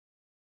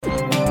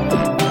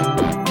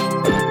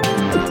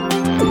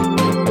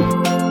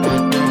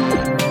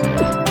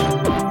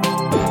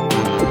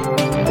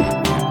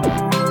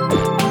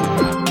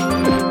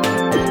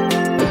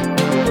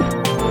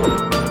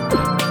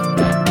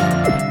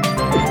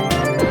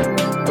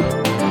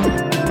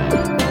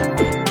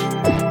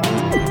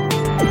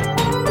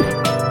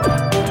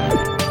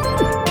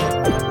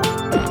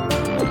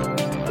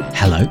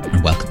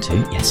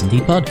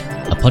Indie Pod,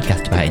 a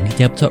podcast about indie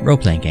tabletop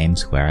role-playing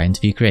games where I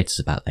interview creators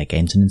about their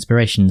games and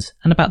inspirations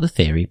and about the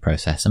theory,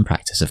 process and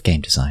practice of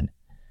game design.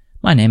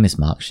 My name is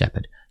Mark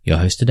Shepherd, your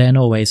host today and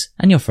always,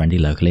 and your friendly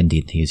local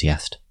indie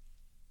enthusiast.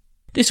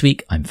 This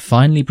week, I'm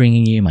finally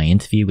bringing you my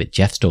interview with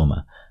Jeff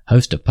Stormer,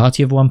 host of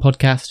Party of One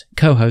podcast,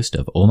 co-host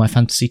of All My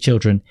Fantasy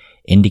Children,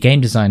 indie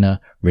game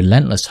designer,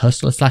 relentless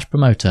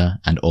hustler/promoter,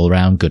 and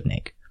all-round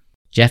goodnik.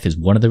 Jeff is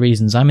one of the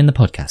reasons I'm in the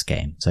podcast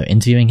game, so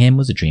interviewing him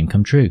was a dream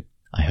come true.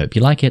 I hope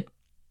you like it.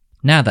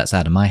 Now that's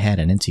out of my head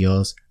and into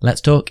yours,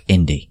 let's talk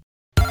indie.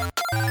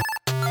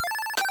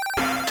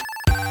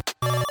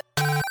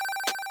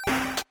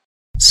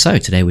 So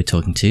today we're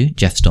talking to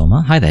Jeff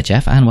Stormer. Hi there,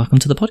 Jeff, and welcome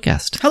to the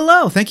podcast.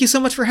 Hello, thank you so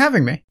much for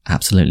having me.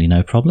 Absolutely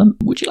no problem.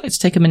 Would you like to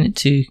take a minute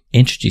to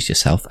introduce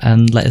yourself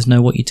and let us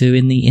know what you do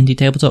in the indie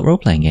tabletop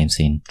role-playing game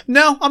scene?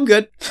 No, I'm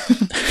good.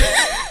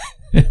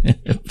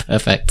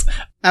 Perfect.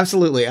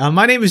 Absolutely.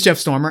 My name is Jeff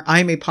Stormer.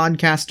 I am a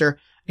podcaster,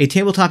 a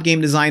tabletop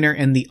game designer,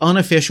 and the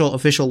official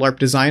LARP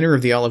designer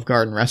of the Olive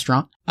Garden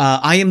restaurant.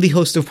 I am the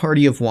host of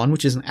Party of One,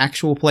 which is an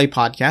actual play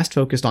podcast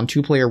focused on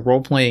two-player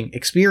role-playing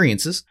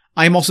experiences.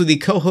 I am also the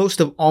co-host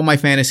of All My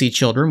Fantasy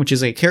Children, which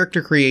is a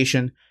character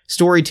creation,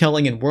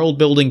 storytelling, and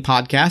world-building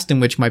podcast in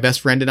which my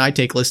best friend and I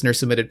take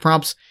listener-submitted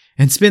prompts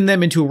and spin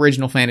them into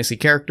original fantasy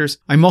characters.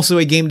 I'm also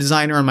a game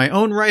designer on my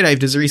own right. I've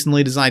just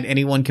recently designed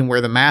Anyone Can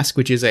Wear the Mask,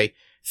 which is a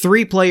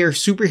 3-player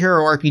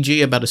superhero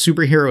RPG about a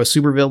superhero, a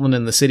supervillain,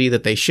 in the city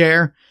that they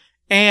share.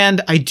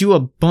 And I do a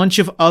bunch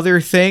of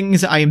other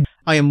things. I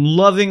am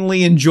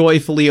lovingly and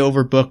joyfully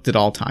overbooked at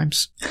all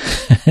times.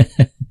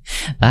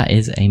 That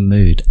is a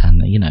mood,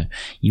 and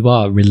you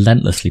are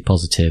relentlessly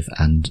positive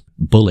and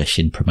bullish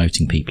in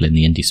promoting people in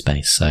the indie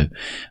space, so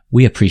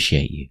we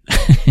appreciate you.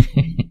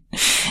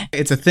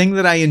 It's a thing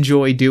that I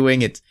enjoy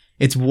doing.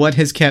 It's what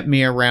has kept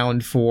me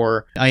around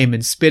I am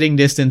in spitting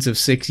distance of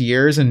 6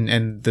 years,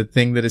 and the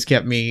thing that has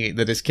kept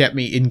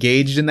me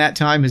engaged in that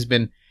time has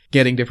been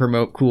getting to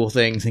promote cool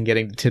things and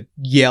getting to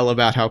yell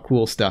about how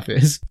cool stuff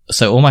is.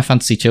 So All My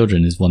Fantasy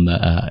Children is one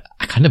that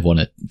I kind of want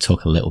to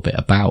talk a little bit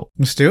about.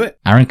 Let's do it.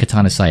 Aaron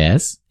Katana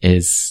Saez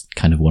is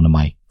kind of one of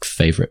my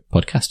favorite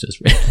podcasters,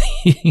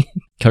 really.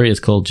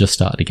 Courier's Call just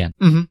started again.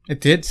 Mm-hmm. It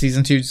did.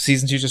 Season 2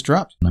 just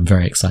dropped. I'm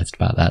very excited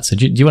about that. So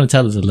do you want to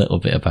tell us a little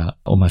bit about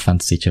All My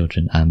Fantasy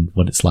Children and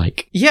what it's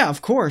like? Yeah,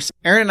 of course.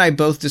 Aaron and I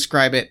both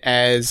describe it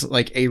as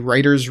like a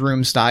writer's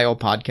room style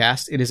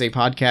podcast. It is a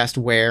podcast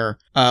where,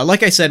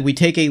 like I said, we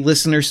take a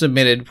listener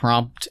submitted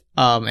prompt,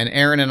 and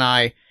Aaron and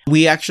I,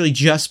 we actually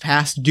just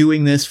passed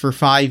doing this for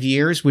 5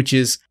 years, which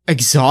is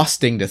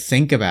exhausting to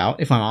think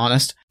about, if I'm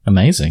honest.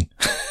 Amazing.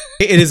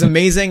 It is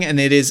amazing, and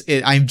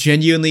I'm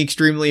genuinely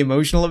extremely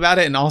emotional about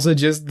it, and also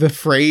just the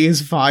phrase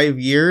 5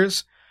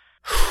 years.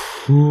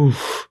 And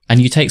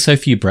you take so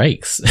few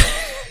breaks.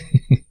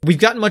 We've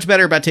gotten much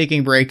better about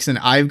taking breaks, and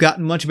I've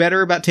gotten much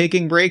better about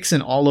taking breaks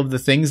in all of the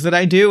things that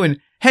I do.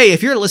 And hey,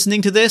 if you're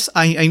listening to this,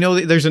 I know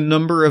that there's a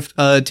number of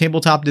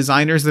tabletop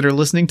designers that are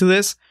listening to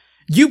this.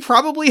 You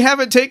probably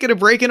haven't taken a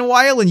break in a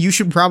while, and you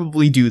should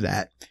probably do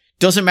that.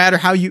 Doesn't matter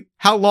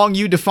how long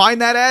you define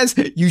that as,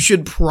 you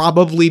should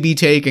probably be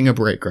taking a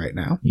break right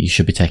now. You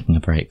should be taking a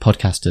break.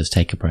 Podcasters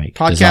take a break.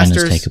 Podcasters,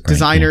 designers take a break.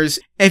 Designers.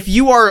 Yeah. If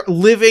you are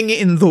living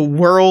in the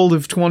world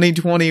of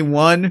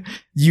 2021,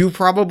 you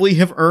probably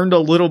have earned a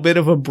little bit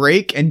of a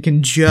break and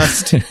can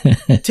just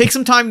take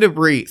some time to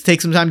breathe. Take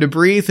some time to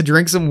breathe,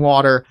 drink some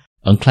water.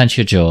 Unclench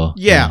your jaw.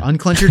 Yeah,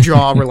 unclench your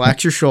jaw,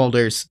 relax your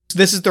shoulders.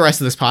 This is the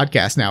rest of this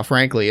podcast now,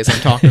 frankly, as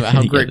I'm talking about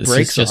how great breaks are.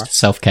 This is just a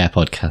self-care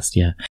podcast,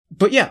 yeah.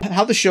 But yeah,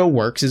 how the show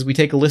works is we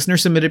take a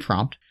listener-submitted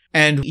prompt,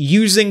 and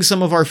using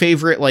some of our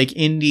favorite, like,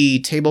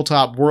 indie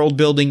tabletop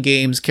world-building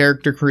games,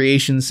 character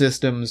creation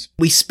systems,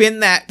 we spin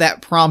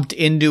that prompt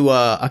into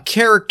a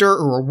character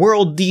or a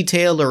world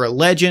detail or a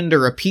legend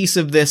or a piece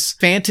of this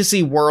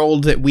fantasy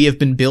world that we have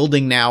been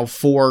building now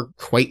for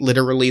quite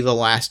literally the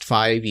last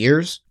 5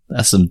 years.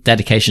 That's some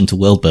dedication to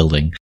world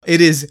building. It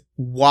is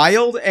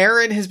wild.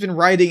 Aaron has been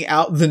writing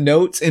out the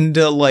notes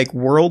into like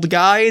world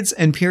guides,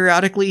 and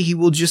periodically he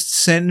will just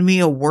send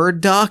me a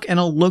Word doc and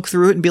I'll look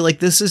through it and be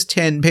like, this is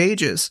 10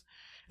 pages.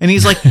 And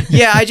he's like,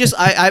 yeah,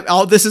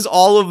 this is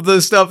all of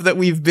the stuff that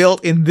we've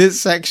built in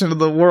this section of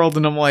the world.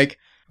 And I'm like,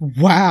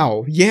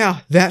 wow, yeah,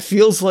 that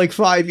feels like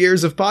 5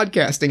 years of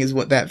podcasting is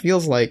what that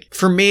feels like.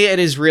 For me, it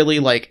is really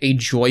like a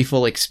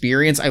joyful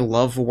experience. I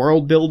love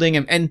world building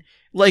and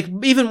like,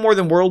 even more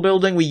than world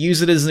building, we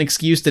use it as an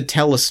excuse to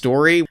tell a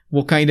story.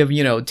 We'll kind of,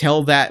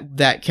 tell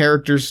that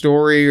character's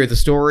story or the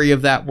story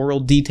of that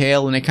world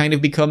detail, and it kind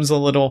of becomes a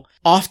little,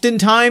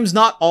 oftentimes,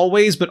 not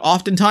always, but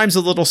oftentimes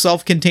a little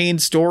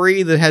self-contained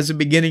story that has a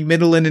beginning,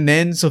 middle, and an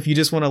end. So if you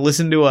just want to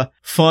listen to a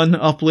fun,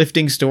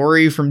 uplifting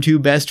story from two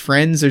best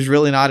friends, there's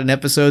really not an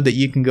episode that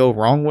you can go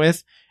wrong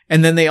with.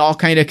 And then they all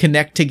kind of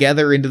connect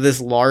together into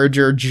this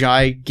larger,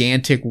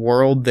 gigantic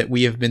world that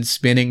we have been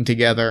spinning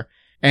together.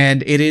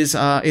 And it is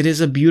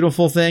a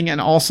beautiful thing.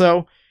 And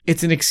also,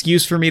 it's an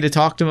excuse for me to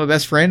talk to my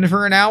best friend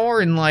for an hour.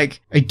 And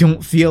like, I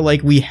don't feel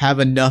like we have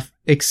enough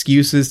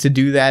excuses to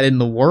do that in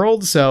the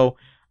world. So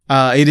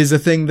It is a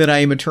thing that I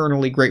am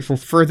eternally grateful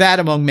for, that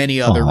among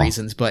many other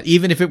reasons. But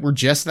even if it were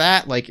just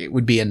that, like, it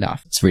would be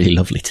enough. It's really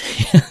lovely to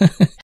hear.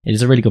 It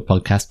is a really good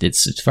podcast.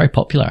 It's very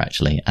popular,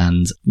 actually.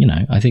 And, you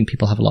know, I think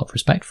people have a lot of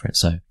respect for it.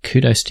 So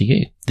kudos to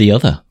you. The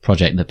other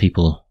project that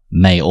people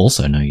may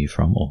also know you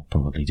from, or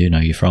probably do know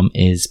you from,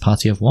 is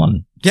Party of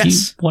One. Yes. Do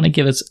you want to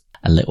give us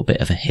a little bit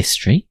of a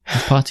history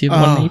of Party of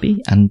One,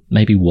 maybe? And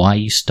maybe why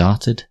you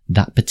started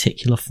that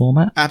particular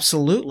format?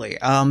 Absolutely.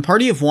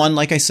 Party of One,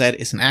 like I said,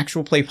 is an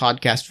actual play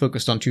podcast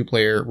focused on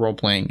 2-player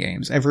role-playing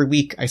games. Every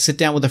week, I sit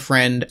down with a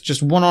friend,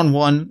 just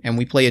one-on-one, and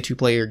we play a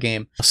 2-player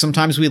game.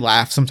 Sometimes we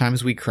laugh,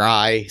 sometimes we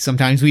cry,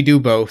 sometimes we do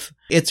both.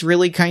 It's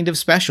really kind of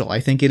special. I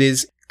think it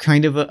is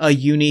kind of a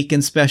unique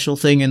and special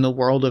thing in the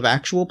world of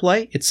actual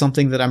play. It's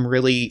something that I'm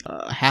really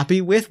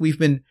happy with. We've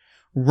been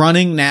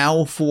running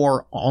now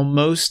for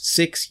almost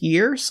 6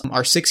 years.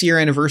 Our 6-year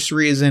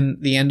anniversary is in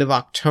the end of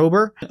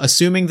October.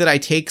 Assuming that I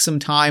take some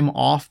time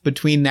off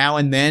between now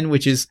and then,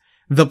 which is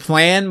the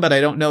plan, but I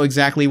don't know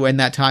exactly when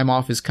that time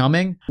off is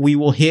coming, we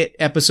will hit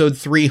episode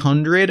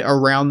 300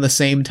 around the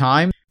same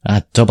time.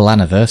 Double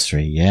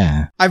anniversary,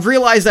 yeah. I've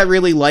realized I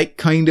really like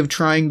kind of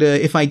trying to,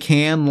 if I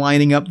can,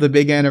 lining up the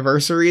big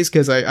anniversaries,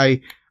 because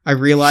I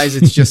realize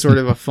it's just sort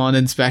of a fun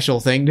and special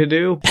thing to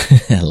do.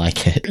 I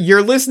like it.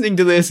 You're listening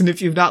to this, and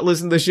if you've not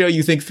listened to the show,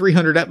 you think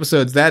 300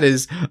 episodes, that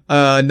is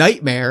a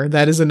nightmare.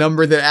 That is a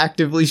number that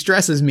actively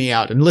stresses me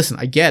out. And listen,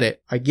 I get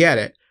it.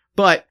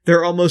 But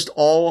they're almost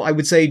all, I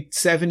would say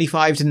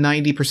 75 to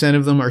 90%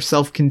 of them are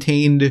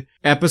self-contained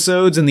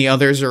episodes, and the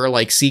others are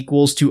like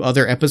sequels to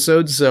other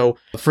episodes. So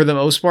for the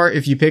most part,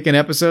 if you pick an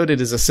episode, it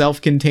is a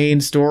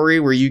self-contained story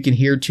where you can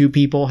hear two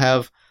people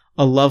have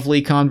a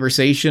lovely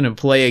conversation and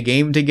play a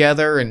game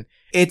together. And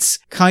it's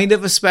kind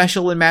of a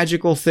special and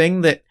magical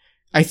thing that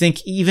I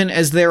think even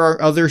as there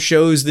are other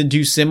shows that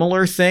do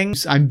similar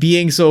things, I'm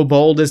being so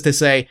bold as to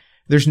say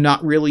there's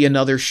not really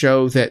another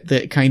show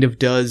that kind of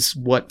does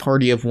what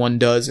Party of One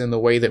does in the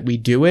way that we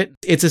do it.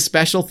 It's a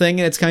special thing,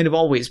 and it's kind of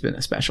always been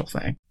a special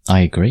thing. I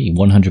agree,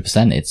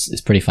 100%.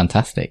 It's pretty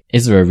fantastic.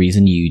 Is there a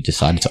reason you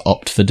decided to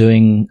opt for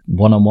doing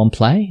one-on-one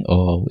play,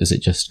 or is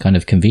it just kind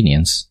of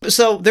convenience?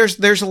 So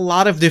there's a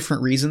lot of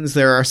different reasons.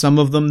 There are some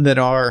of them that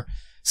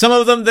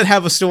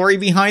have a story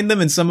behind them,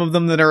 and some of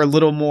them that are a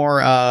little more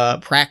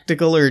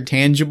practical or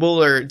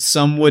tangible, or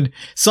some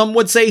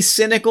would say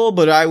cynical,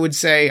 but I would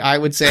say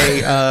savvy.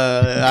 Say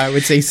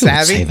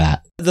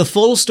that. The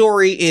full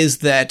story is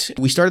that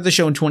we started the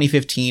show in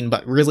 2015,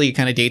 but really it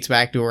kind of dates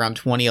back to around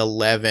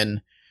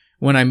 2011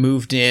 when I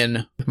moved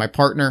in with my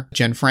partner,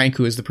 Jen Frank,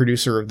 who is the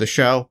producer of the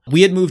show.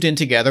 We had moved in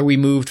together. We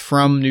moved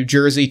from New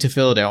Jersey to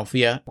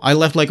Philadelphia. I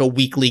left like a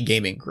weekly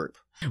gaming group.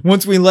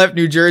 Once we left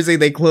New Jersey,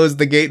 they closed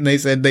the gate and they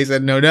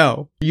said,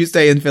 no, you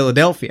stay in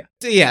Philadelphia.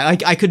 So yeah,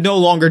 I could no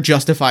longer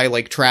justify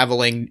like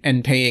traveling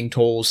and paying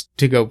tolls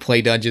to go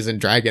play Dungeons and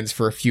Dragons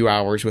for a few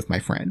hours with my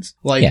friends.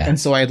 And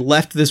so I had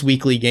left this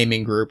weekly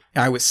gaming group.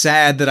 I was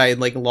sad that I had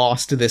like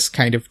lost this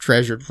kind of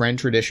treasured friend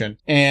tradition.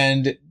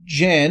 And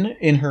Jen,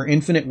 in her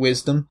infinite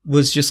wisdom,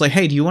 was just like,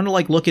 hey, do you want to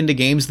like look into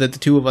games that the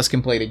two of us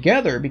can play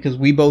together? Because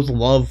we both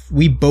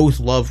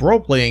love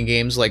role-playing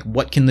games. Like,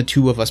 what can the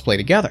two of us play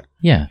together?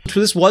 Yeah. So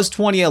this was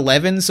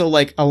 2011, so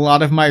like a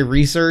lot of my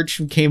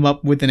research came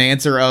up with an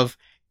answer of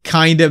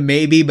kind of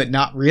maybe, but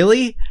not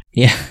really.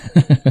 Yeah.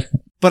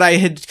 But I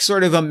had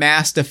sort of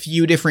amassed a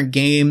few different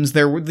games.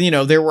 There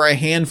were a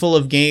handful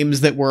of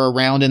games that were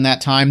around in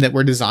that time that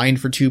were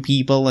designed for two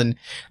people, and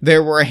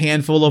there were a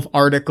handful of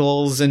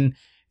articles and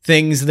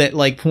things that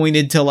like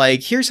pointed to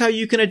like, here's how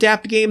you can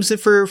adapt games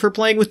for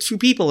playing with two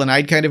people. And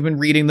I'd kind of been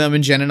reading them,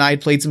 and Jen and I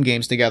had played some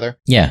games together.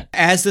 Yeah.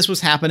 As this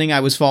was happening,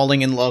 I was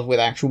falling in love with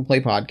actual play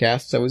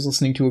podcasts. I was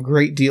listening to a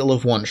great deal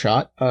of One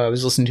Shot. I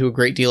was listening to a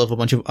great deal of a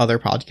bunch of other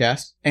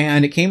podcasts.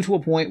 And it came to a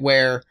point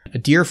where a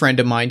dear friend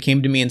of mine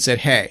came to me and said,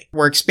 hey,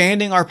 we're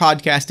expanding our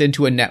podcast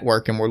into a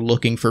network and we're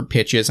looking for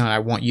pitches, and I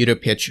want you to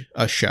pitch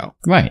a show.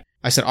 Right.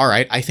 I said, all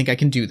right, I think I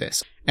can do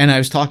this. And I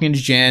was talking to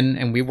Jen,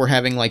 and we were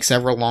having like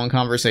several long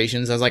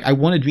conversations. I was like, I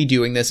want to be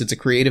doing this. It's a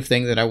creative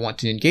thing that I want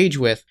to engage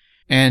with.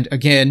 And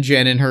again,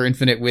 Jen, in her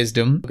infinite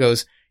wisdom,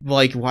 goes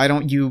like, why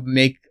don't you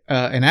make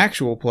an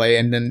actual play?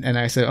 And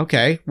I said,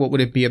 okay, what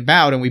would it be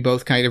about? And we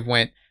both kind of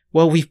went,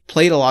 well, we've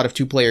played a lot of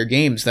 2-player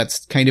games.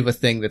 That's kind of a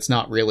thing that's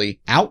not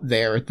really out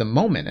there at the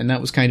moment. And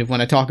that was kind of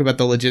when I talk about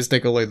the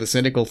logistical or the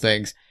cynical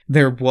things,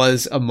 there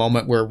was a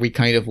moment where we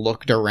kind of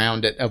looked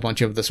around at a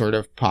bunch of the sort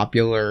of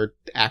popular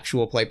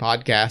actual play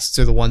podcasts,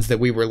 or the ones that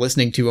we were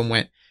listening to, and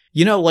went,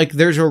 like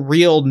there's a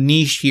real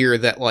niche here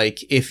that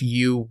like, if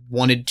you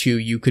wanted to,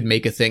 you could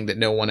make a thing that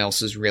no one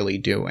else is really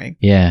doing.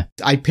 Yeah.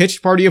 I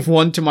pitched Party of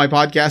One to my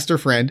podcaster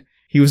friend.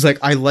 He was like,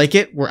 I like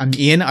it. I'm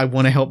in. I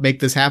want to help make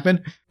this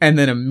happen. And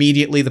then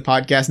immediately the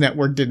podcast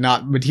network did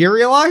not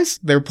materialize.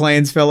 Their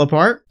plans fell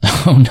apart.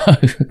 Oh no.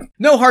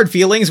 No hard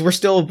feelings. We're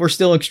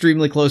still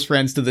extremely close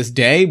friends to this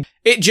day.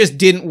 It just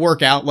didn't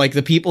work out. Like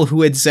the people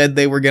who had said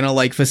they were going to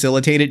like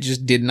facilitate it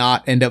just did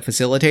not end up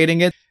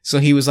facilitating it. So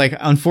he was like,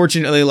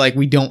 unfortunately, like,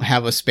 we don't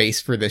have a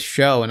space for this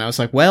show. And I was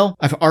like, well,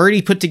 I've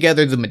already put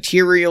together the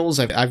materials.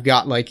 I've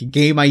got like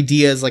game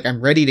ideas. Like, I'm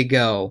ready to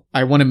go.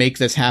 I want to make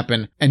this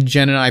happen. And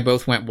Jen and I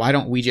both went, why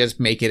don't we just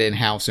make it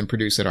in-house and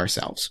produce it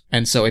ourselves?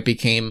 And so it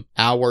became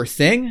our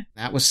thing.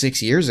 That was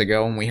 6 years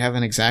ago, and we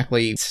haven't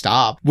exactly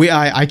stopped.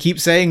 I keep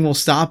saying we'll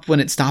stop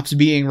when it stops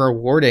being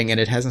rewarding, and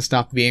it hasn't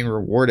stopped being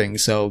rewarding.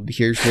 So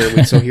here we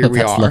That's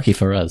are. Lucky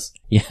for us.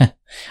 Yeah.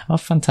 Oh,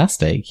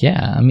 fantastic.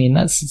 Yeah. I mean,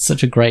 that's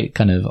such a great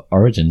kind of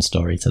origin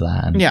story to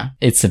that. And yeah.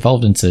 It's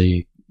evolved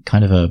into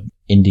kind of a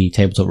indie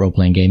tabletop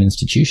role-playing game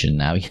institution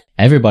now.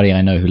 Everybody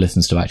I know who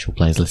listens to Actual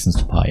Plays listens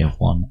to Party of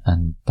One,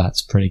 and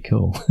that's pretty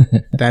cool.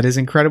 That is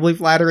incredibly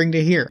flattering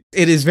to hear.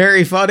 It is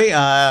very funny.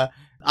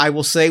 I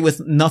will say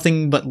with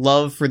nothing but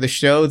love for the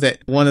show that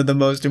one of the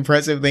most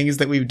impressive things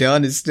that we've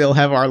done is still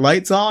have our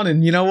lights on.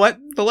 And you know what?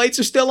 The lights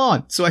are still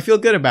on. So I feel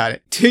good about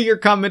it. To your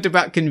comment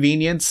about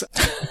convenience,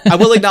 I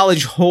will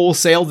acknowledge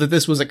wholesale that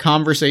this was a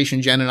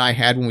conversation Jen and I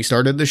had when we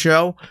started the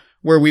show,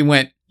 where we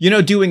went,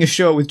 doing a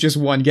show with just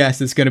one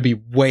guest is going to be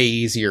way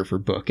easier for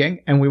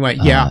booking. And we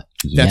went, yeah,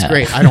 that's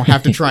great. I don't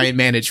have to try and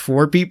manage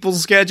 4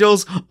 people's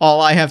schedules. All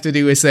I have to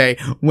do is say,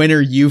 when are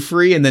you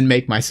free? And then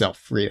make myself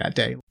free that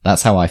day.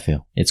 That's how I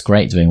feel. It's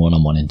great doing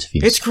one-on-one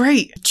interviews. It's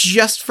great.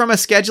 Just from a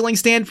scheduling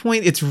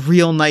standpoint, it's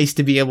real nice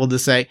to be able to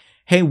say,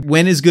 hey,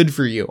 when is good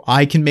for you?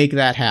 I can make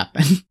that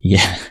happen.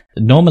 Yeah.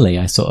 Normally,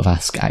 I sort of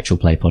ask Actual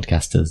Play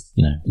podcasters,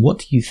 what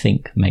do you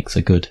think makes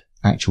a good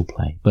Actual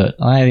Play? But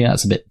I think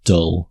that's a bit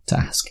dull to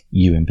ask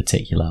you in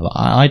particular. But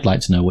I'd like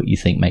to know what you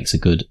think makes a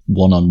good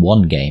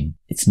one-on-one game.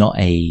 It's not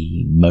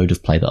a mode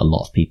of play that a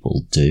lot of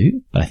people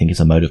do, but I think it's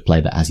a mode of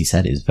play that, as you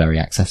said, is very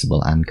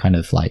accessible and kind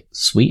of like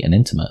sweet and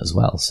intimate as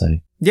well. So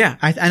yeah,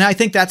 I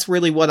think that's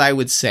really what I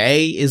would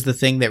say is the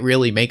thing that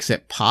really makes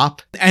it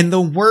pop. And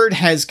the word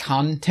has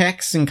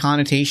context and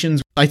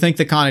connotations. I think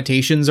the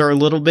connotations are a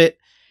little bit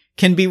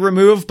can be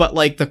removed, but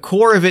like the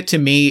core of it to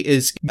me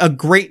is a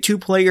great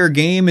 2-player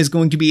game is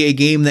going to be a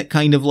game that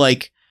kind of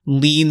like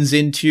leans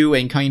into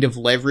and kind of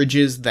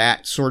leverages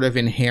that sort of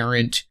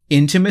inherent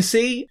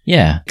intimacy.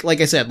 Yeah. Like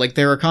I said, like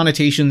there are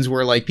connotations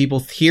where like people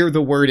hear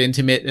the word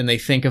intimate and they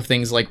think of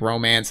things like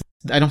romance.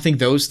 I don't think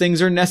those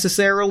things are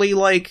necessarily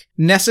like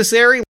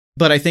necessary,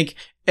 but I think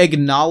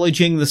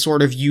acknowledging the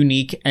sort of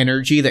unique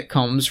energy that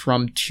comes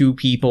from 2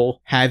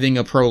 people having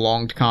a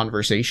prolonged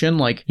conversation.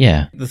 Like,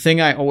 yeah, the thing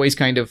I always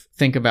kind of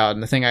think about,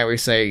 and the thing I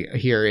always say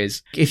here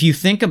is, if you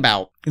think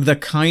about the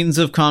kinds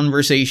of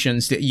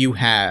conversations that you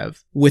have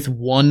with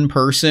one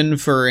person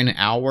for an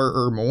hour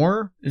or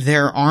more,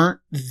 there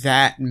aren't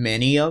that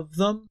many of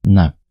them.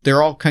 No.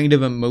 They're all kind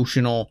of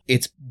emotional.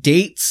 It's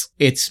dates,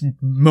 it's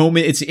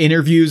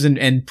interviews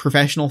and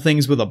professional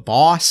things with a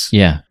boss.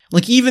 Yeah.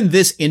 Like even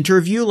this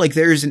interview, like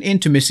there's an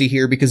intimacy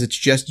here because it's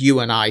just you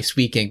and I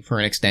speaking for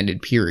an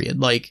extended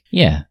period. Like,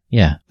 yeah.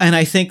 And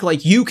I think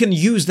like you can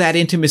use that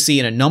intimacy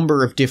in a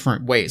number of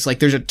different ways. Like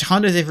there's a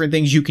ton of different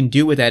things you can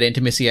do with that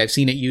intimacy. I've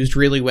seen it used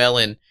really well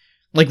in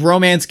like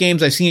romance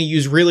games. I've seen it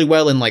used really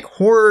well in like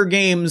horror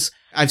games.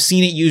 I've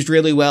seen it used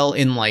really well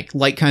in like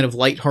kind of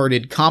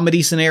lighthearted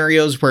comedy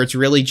scenarios where it's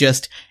really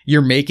just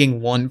you're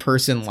making one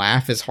person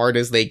laugh as hard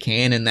as they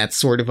can, and that's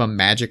sort of a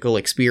magical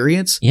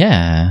experience.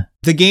 Yeah.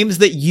 The games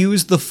that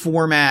use the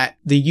format,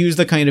 they use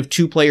the kind of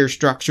 2-player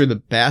structure the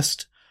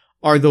best,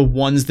 are the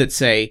ones that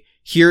say,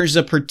 here's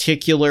a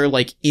particular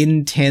like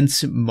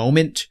intense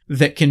moment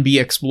that can be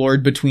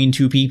explored between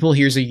 2 people.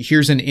 Here's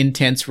an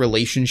intense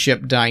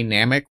relationship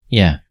dynamic.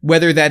 Yeah.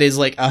 Whether that is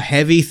like a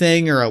heavy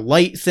thing or a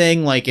light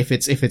thing, like if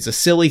it's a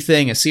silly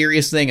thing, a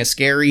serious thing, a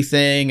scary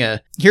thing,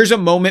 here's a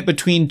moment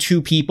between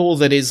 2 people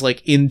that is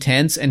like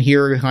intense, and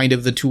here are kind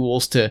of the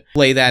tools to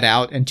play that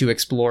out and to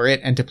explore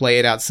it and to play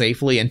it out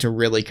safely and to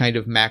really kind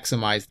of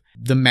maximize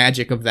the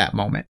magic of that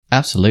moment.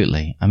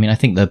 Absolutely. I mean, I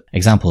think the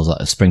examples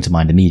that spring to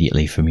mind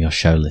immediately from your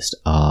show list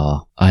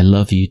are I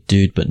Love You,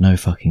 Dude, But No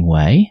Fucking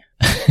Way.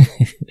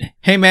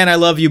 Hey man, I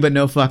love you, but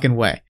no fucking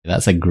way.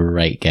 That's a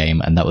great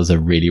game, and that was a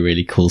really,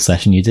 really cool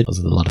session you did. It was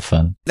a lot of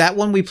fun. That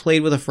one we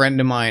played with a friend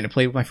of mine. I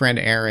played with my friend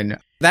Aaron.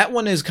 That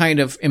one is kind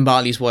of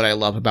embodies what I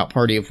love about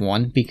Party of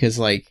One, because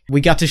like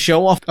we got to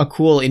show off a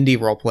cool indie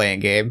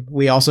role-playing game.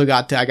 I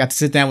got to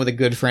sit down with a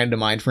good friend of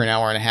mine for an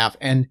hour and a half.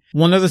 And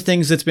one of the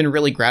things that's been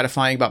really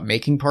gratifying about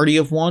making Party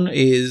of One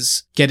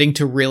is getting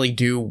to really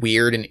do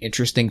weird and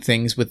interesting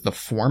things with the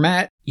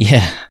format.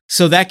 Yeah.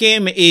 So that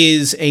game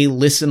is a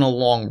listen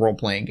along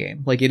role-playing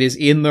game. Like it is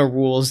in the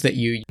rules that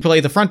you play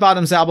the Front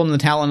Bottoms album, The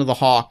Talon of the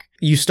Hawk.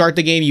 You start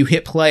the game, you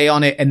hit play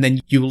on it, and then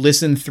you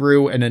listen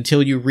through, and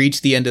until you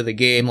reach the end of the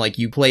game, like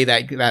you play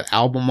that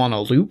album on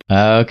a loop.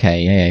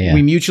 Okay, yeah.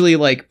 We mutually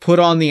like put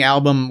on the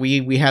album.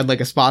 We had like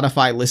a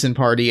Spotify listen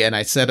party, and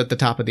I said at the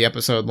top of the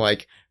episode,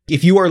 like,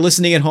 if you are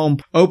listening at home,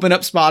 open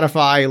up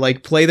Spotify,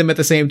 like play them at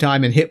the same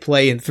time and hit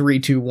play in 3,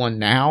 2, 1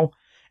 now.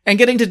 And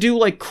getting to do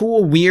like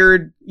cool,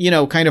 weird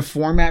kind of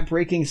format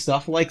breaking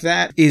stuff like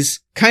that is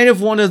kind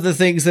of one of the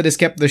things that has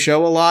kept the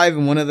show alive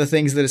and one of the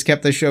things that has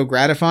kept the show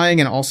gratifying.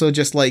 And also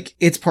just like,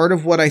 it's part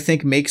of what I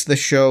think makes the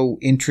show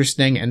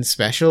interesting and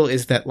special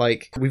is that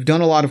like, we've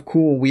done a lot of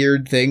cool,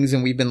 weird things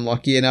and we've been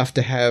lucky enough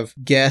to have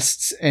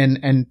guests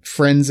and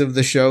friends of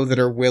the show that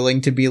are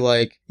willing to be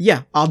like,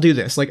 yeah, I'll do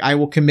this. Like, I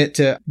will commit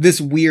to this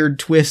weird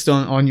twist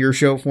on your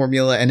show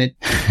formula. And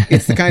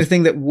it's the kind of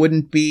thing that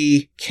wouldn't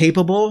be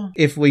capable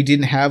if we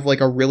didn't have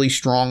like a really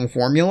strong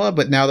formula.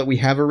 But now that we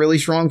have a really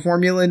strong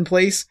formula in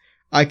place,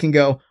 I can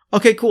go,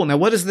 okay, cool. Now,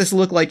 what does this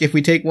look like if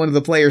we take one of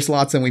the player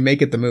slots and we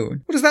make it the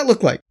moon? What does that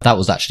look like? That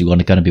was actually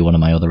going to be one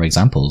of my other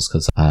examples,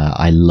 because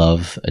I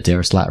love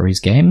Adira Slattery's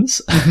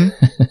games.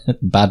 Mm-hmm.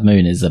 Bad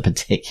Moon is a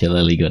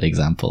particularly good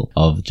example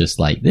of just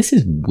like, this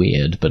is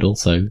weird, but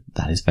also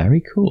that is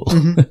very cool.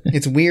 Mm-hmm.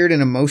 It's weird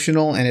and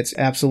emotional, and it's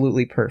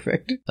absolutely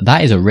perfect.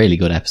 That is a really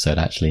good episode,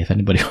 actually. If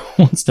anybody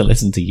wants to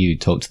listen to you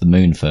talk to the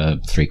moon for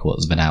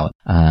 3/4 of an hour,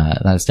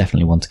 that's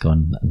definitely one to go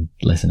and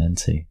listen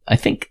into. I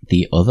think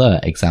the other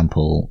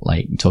example,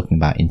 like talking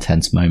about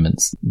intense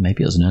moments,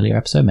 maybe it was an earlier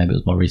episode, maybe it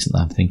was more recent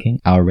than I'm thinking.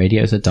 Our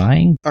Radios Are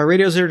Dying. Our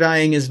Radios Are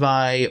Dying is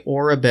by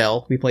Aura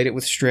Bell. We played it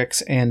with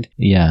Strix, and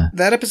yeah,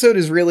 that episode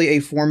is really a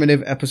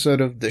formative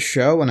episode of the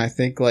show, and I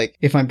think like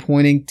if I'm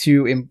pointing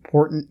to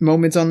important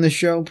moments on the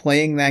show,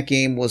 playing that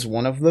game was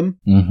one of them.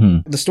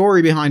 Mm-hmm. The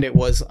story behind it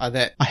was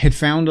that I had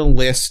found a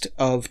list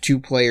of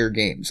 2-player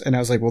games, and I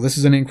was like, well, this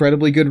is an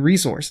incredibly good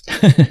resource.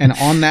 And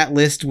on that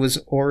list was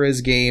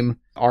Aura's game,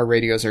 Our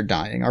Radios Are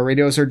Dying. Our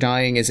Radios Are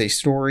Dying is a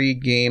story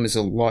game, is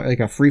like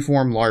a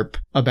freeform LARP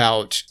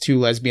about 2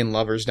 lesbian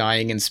lovers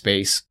dying in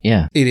space.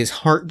 Yeah. It is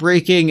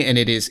heartbreaking, and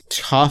it is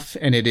tough,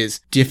 and it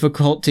is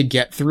difficult to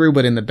get through,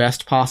 but in the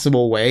best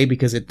possible way,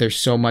 because there's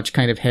so much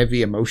kind of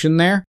heavy emotion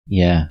there.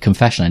 Yeah.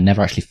 Confession, I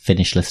never actually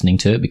finished listening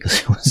to it because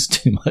it was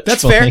too much.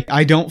 That's for fair. me.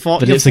 I don't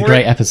fault you for it. But it's a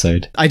great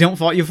episode. I don't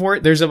fault you for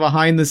it. There's a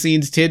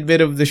behind-the-scenes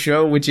tidbit of the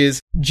show, which is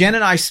Jen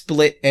and I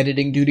split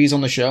editing duties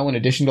on the show in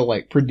addition to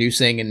like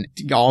producing and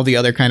all the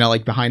other kind of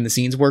like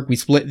behind-the-scenes work. We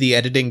split the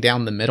editing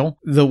down the middle.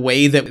 The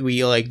way that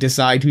we like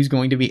decide who's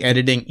going to be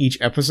editing each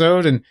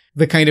episode and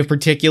the kind of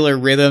particular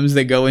rhythms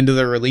that go into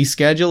the release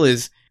schedule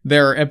is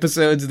there are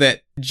episodes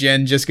that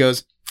Jen just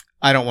goes,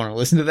 I don't want to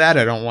listen to that.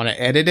 I don't want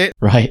to edit it.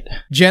 Right.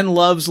 Jen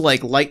loves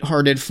like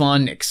lighthearted,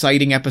 fun,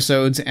 exciting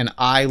episodes, and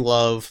I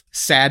love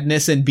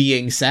sadness and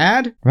being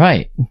sad.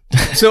 Right.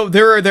 So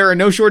there are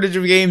no shortage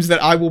of games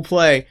that I will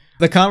play.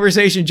 The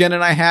conversation Jen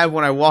and I have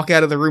when I walk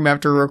out of the room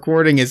after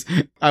recording is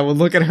I will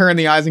look at her in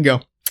the eyes and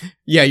go,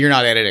 yeah, you're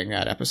not editing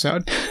that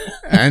episode.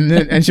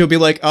 And she'll be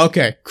like,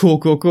 okay,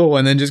 cool.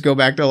 And then just go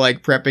back to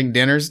like prepping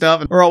dinner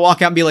stuff. Or I'll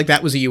walk out and be like,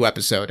 that was a you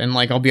episode. And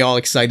like, I'll be all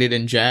excited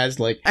and jazzed.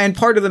 Like, and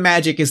part of the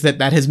magic is that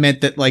has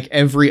meant that like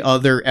every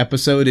other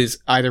episode is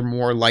either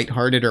more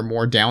lighthearted or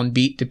more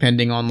downbeat,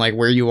 depending on like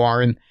where you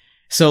are. And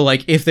so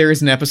like, if there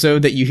is an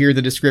episode that you hear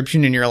the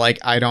description and you're like,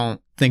 I don't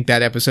think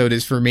that episode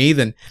is for me,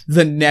 then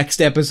the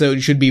next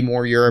episode should be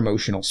more your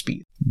emotional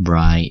speed.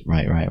 Right.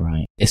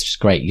 It's just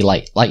great. You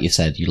like you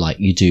said,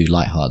 you do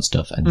lighthearted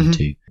stuff and you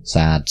do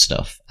sad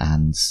stuff,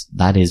 and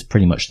that is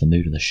pretty much the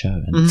mood of the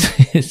show. And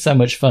it's so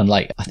much fun.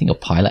 Like, I think your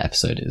pilot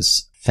episode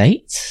is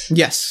Fate.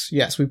 Yes.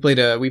 We played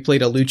a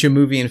Lucha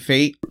movie in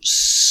Fate.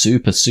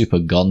 Super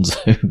gonzo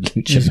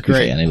Lucha movie,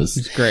 great. And it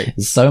was great. It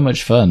was so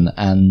much fun,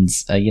 and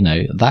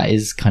that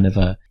is kind of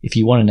if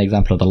you want an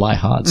example of the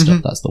lighthearted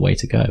stuff, that's the way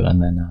to go.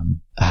 And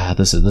then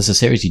there's a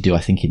series you do, I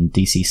think, in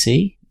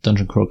DCC.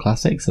 Dungeon Crawl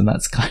Classics, and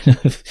that's kind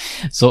of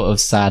sort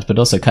of sad, but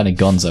also kind of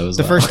gonzo as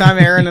well. The first time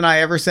Aaron and I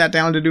ever sat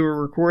down to do a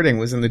recording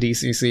was in the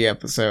DCC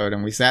episode,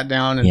 and we sat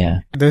down,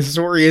 and the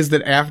story is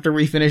that after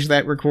we finished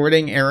that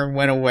recording, Aaron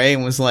went away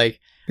and was like,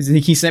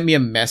 he sent me a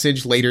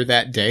message later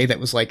that day that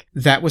was like,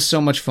 that was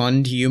so much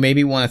fun. Do you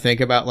maybe want to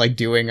think about like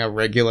doing a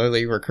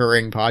regularly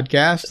recurring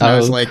podcast? And I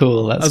was like,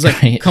 cool. That's I was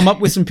great. like, come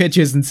up with some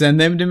pitches and send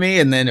them to me.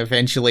 And then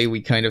eventually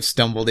we kind of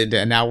stumbled into,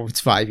 and now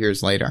it's 5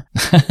 years later.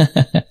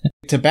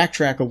 To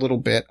backtrack a little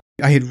bit,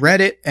 I had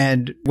read it,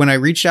 and when I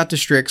reached out to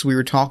Strix, we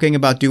were talking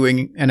about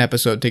doing an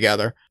episode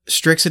together.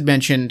 Strix had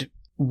mentioned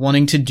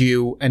wanting to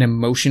do an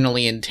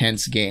emotionally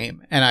intense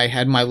game, and I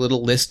had my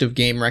little list of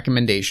game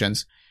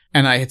recommendations,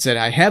 and I had said,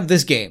 I have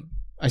this game.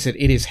 I said,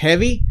 it is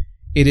heavy,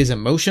 it is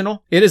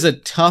emotional, it is a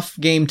tough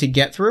game to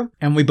get through,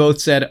 and we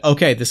both said,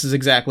 okay, this is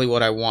exactly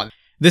what I want.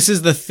 This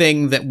is the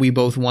thing that we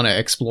both want to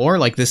explore.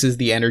 Like, this is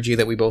the energy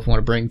that we both want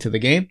to bring to the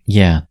game.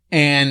 Yeah.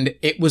 And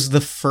it was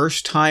the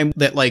first time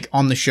that, like,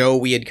 on the show,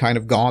 we had kind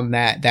of gone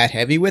that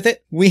heavy with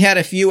it. We had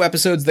a few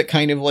episodes that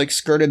kind of, like,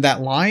 skirted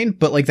that line,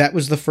 but, like, that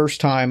was the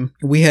first time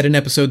we had an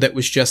episode that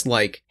was just,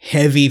 like,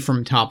 heavy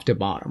from top to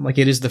bottom. Like,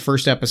 it is the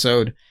first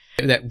episode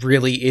that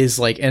really is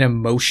like an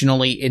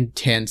emotionally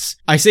intense,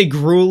 I say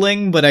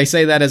grueling, but I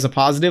say that as a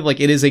positive, like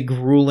it is a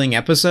grueling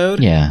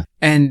episode. Yeah.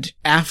 And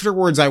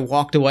afterwards I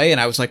walked away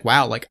and I was like,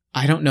 wow, like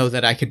I don't know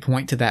that I could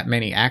point to that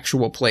many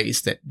actual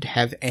plays that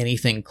have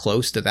anything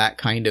close to that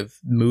kind of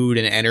mood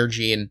and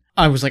energy. And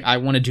I was like, I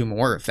want to do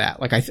more of that.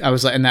 Like I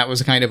was like, and that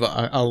was kind of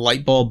a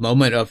light bulb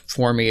moment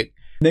for me.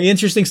 The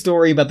interesting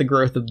story about the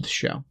growth of the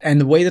show. And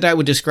the way that I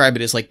would describe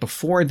it is like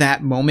before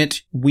that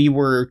moment, we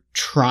were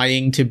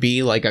trying to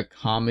be like a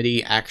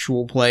comedy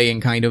actual play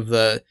and kind of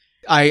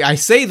I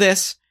say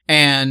this,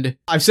 and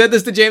I've said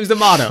this to James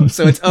D'Amato,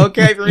 so it's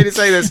okay for me to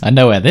say this. I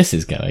know where this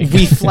is going.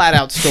 We flat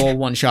out stole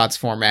One Shot's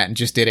format and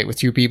just did it with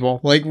two people.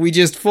 Like, we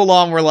just full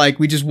on were like,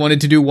 we just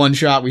wanted to do One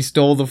Shot. We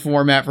stole the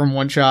format from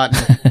One Shot.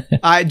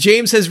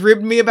 James has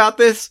ribbed me about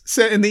this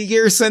in the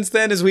years since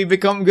then as we've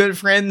become good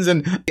friends,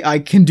 and I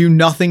can do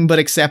nothing but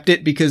accept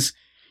it because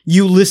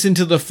you listen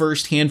to the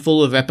first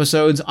handful of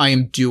episodes, I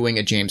am doing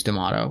a James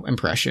D'Amato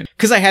impression.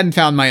 Because I hadn't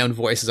found my own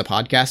voice as a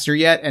podcaster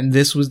yet, and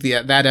this was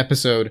that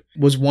episode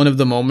was one of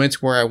the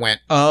moments where I went,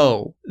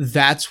 oh,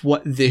 that's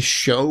what this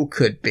show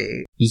could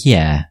be.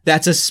 Yeah.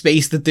 That's a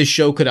space that this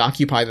show could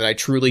occupy that I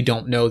truly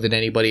don't know that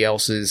anybody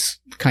else is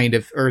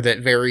or that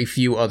very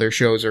few other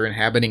shows are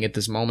inhabiting at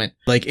this moment.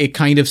 Like, it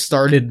kind of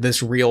started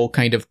this real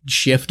kind of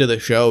shift of the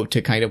show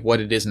to kind of what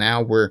it is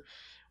now, where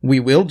we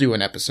will do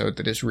an episode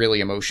that is really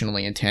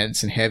emotionally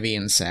intense and heavy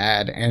and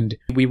sad, and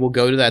we will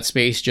go to that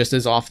space just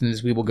as often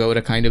as we will go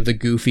to kind of the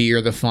goofy or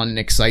the fun and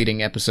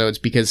exciting episodes,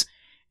 because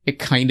it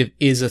kind of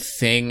is a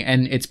thing,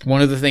 and it's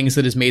one of the things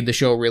that has made the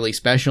show really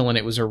special, and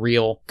it was a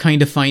real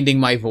kind of finding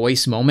my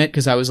voice moment,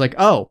 because I was like,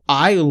 oh,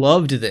 I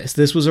loved this.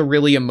 This was a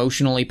really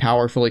emotionally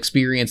powerful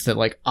experience that,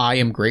 like, I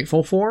am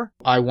grateful for.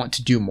 I want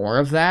to do more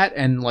of that,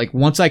 and, like,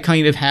 once I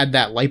kind of had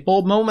that light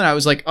bulb moment, I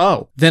was like,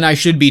 oh, then I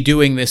should be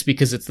doing this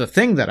because it's the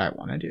thing that I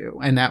want to do,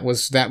 and that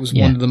was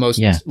one of the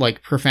most,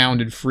 like,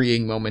 profound and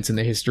freeing moments in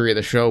the history of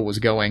the show, was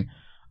going,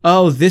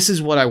 oh, this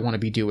is what I want to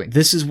be doing.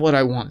 This is what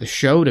I want the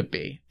show to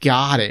be.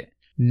 Got it.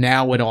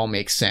 Now it all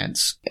makes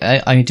sense.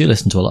 I do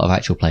listen to a lot of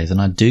actual plays, and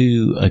I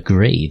do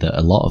agree that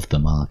a lot of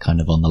them are kind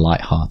of on the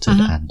lighthearted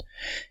and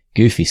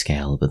goofy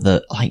scale,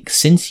 but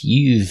since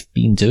you've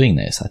been doing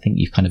this, I think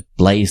you've kind of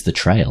blazed the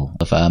trail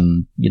of,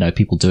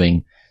 people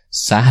doing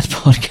sad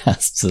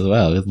podcasts as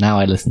well. Now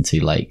I listen to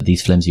like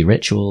These Flimsy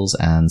Rituals,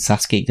 and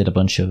Sasgeek did a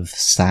bunch of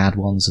sad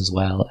ones as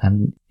well,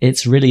 and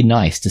it's really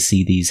nice to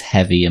see these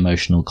heavy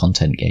emotional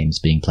content games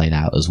being played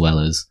out as well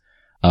as,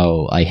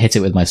 oh, I hit it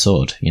with my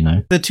sword, you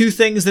know? The two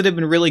things that have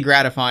been really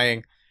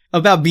gratifying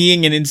about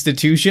being an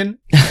institution,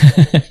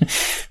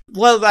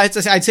 well, I'd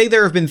say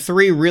there have been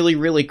three really,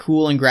 really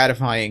cool and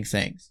gratifying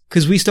things.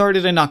 Because we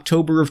started in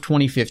October of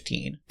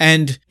 2015,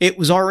 and it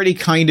was already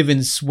kind of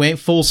in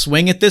full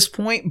swing at this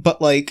point,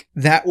 but like,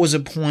 that was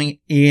a point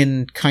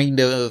in kind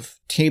of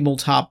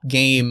tabletop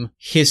game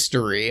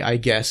history, I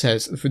guess,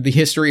 for the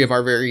history of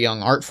our very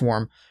young art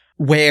form,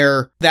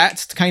 where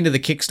that's kind of the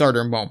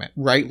Kickstarter moment,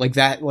 right? Like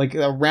that, like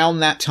around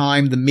that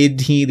time,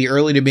 the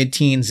early to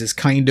mid-teens is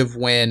kind of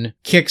when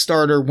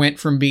Kickstarter went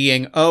from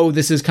being, oh,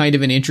 this is kind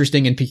of an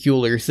interesting and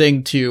peculiar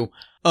thing, to,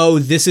 oh,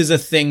 this is a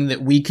thing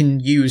that we can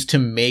use to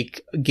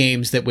make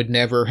games that would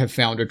never have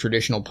found a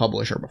traditional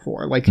publisher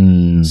before. Like,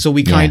 so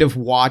we kind of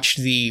watched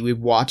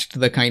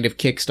the kind of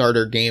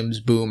Kickstarter games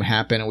boom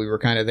happen, and we were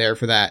kind of there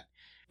for that.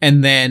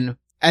 And then,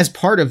 as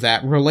part of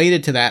that,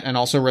 related to that, and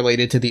also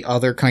related to the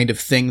other kind of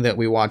thing that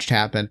we watched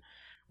happen,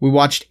 we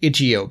watched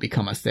Itch.io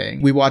become a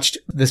thing. We watched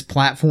this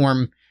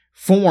platform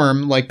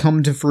form, like,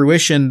 come to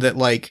fruition that,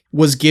 like,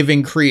 was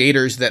giving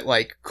creators that,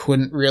 like,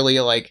 couldn't really,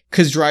 like,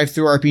 because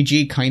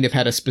DriveThruRPG kind of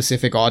had a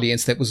specific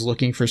audience that was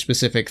looking for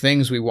specific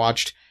things. We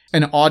watched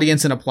an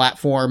audience and a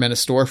platform and a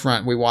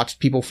storefront. We watched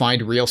people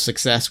find real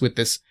success with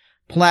this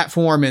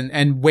platform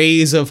and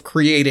ways of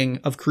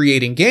creating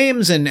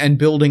games and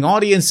building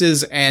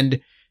audiences and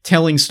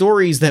telling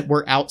stories that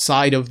were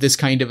outside of this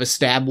kind of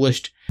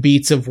established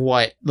beats of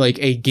what, like,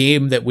 a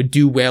game that would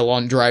do well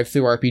on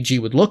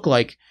DriveThruRPG would look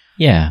like.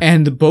 Yeah.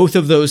 And both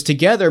of those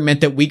together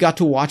meant that we got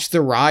to watch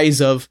the rise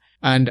of,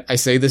 and I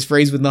say this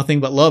phrase with nothing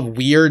but love,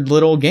 weird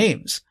little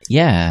games.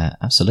 Yeah,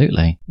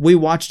 absolutely. We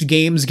watched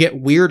games get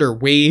weirder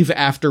wave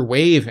after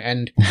wave,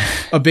 and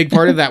a big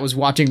part of that was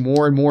watching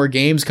more and more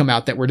games come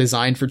out that were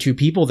designed for two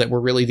people that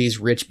were really these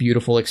rich,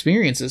 beautiful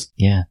experiences.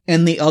 Yeah.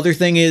 And the other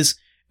thing is,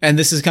 and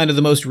this is kind of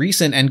the most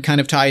recent and kind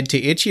of tied to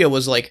Itch.io,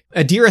 was like,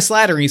 Adira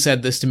Slattery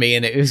said this to me,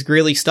 and it was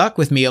really stuck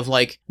with me, of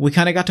like, we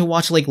kind of got to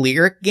watch like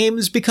lyric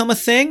games become a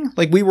thing.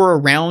 Like, we were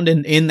around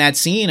in that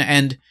scene,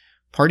 and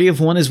Party of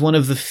One is one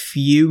of the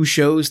few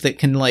shows that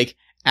can, like,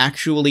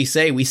 actually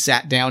say we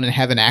sat down and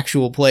have an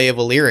actual play of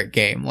a lyric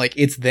game. Like,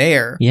 it's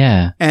there.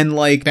 Yeah. And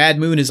like, Bad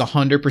Moon is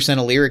 100%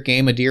 a lyric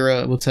game.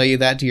 Adira will tell you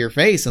that to your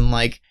face, and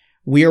like,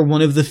 we are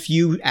one of the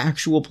few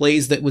actual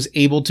plays that was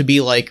able to be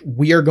like,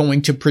 we are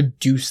going to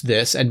produce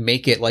this and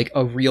make it like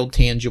a real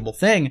tangible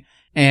thing.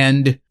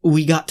 And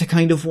we got to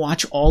kind of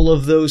watch all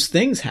of those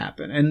things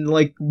happen. And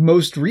like,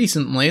 most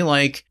recently,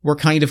 like, we're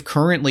kind of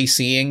currently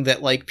seeing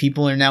that like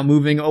people are now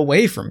moving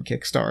away from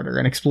Kickstarter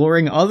and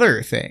exploring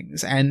other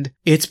things. And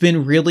it's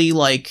been really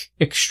like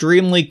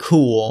extremely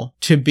cool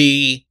to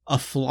be a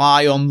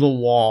fly on the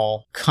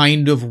wall,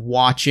 kind of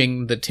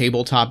watching the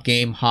tabletop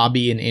game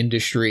hobby and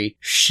industry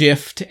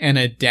shift and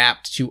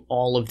adapt to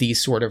all of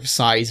these sort of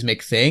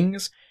seismic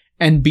things.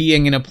 and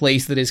being in a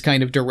place that is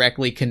kind of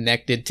directly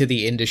connected to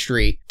the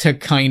industry to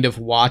kind of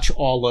watch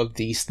all of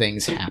these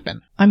things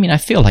happen. I mean, I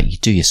feel like you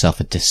do yourself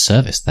a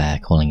disservice there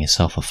calling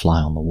yourself a fly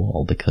on the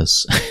wall,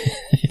 because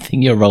I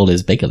think your role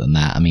is bigger than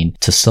that. I mean,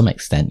 to some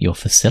extent, you're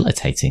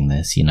facilitating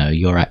this. You know,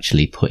 you're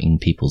actually putting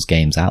people's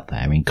games out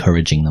there,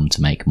 encouraging them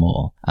to make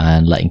more,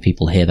 and letting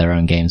people hear their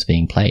own games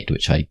being played,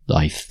 which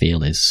I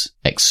feel is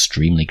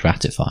extremely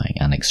gratifying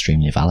and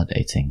extremely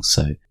validating.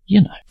 So,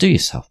 you know, do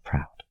yourself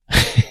proud.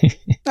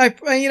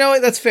 You know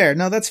what? That's fair.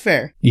 No, that's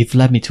fair. You've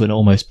led me to an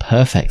almost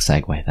perfect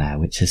segue there,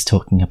 which is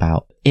talking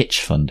about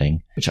itch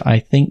funding, which I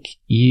think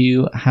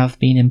you have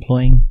been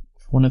employing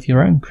for one of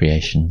your own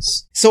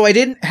creations. So I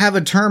didn't have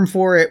a term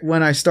for it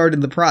when I started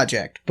the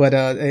project, but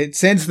it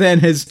since then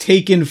has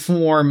taken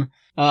form,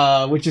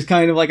 which is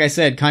kind of, like I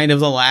said, kind of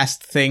the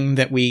last thing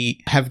that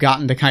we have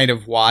gotten to kind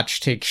of watch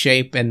take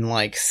shape and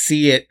like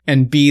see it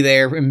and be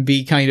there and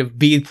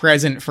be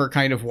present for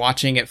kind of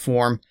watching it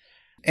form.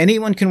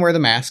 Anyone Can Wear the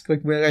Mask,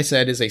 like I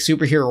said, is a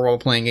superhero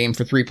role-playing game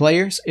for 3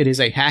 players. It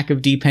is a hack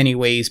of D.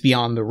 Pennyways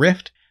Beyond the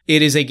Rift.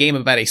 It is a game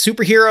about a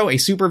superhero, a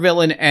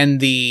supervillain, and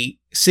the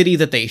city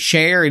that they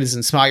share. It is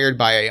inspired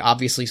by,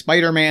 obviously,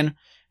 Spider-Man,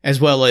 as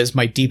well as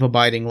my deep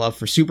abiding love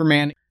for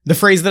Superman. The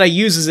phrase that I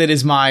use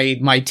is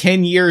my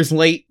 10 years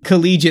late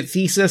collegiate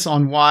thesis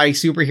on why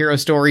superhero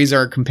stories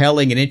are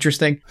compelling and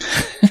interesting.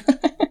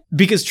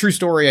 Because, true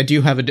story,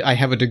 I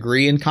have a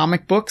degree in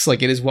comic books.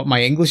 Like, it is what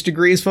my English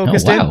degree is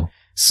focused in.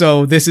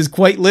 So this is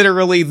quite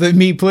literally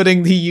me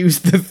putting to use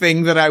the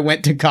thing that I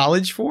went to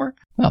college for.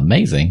 Oh,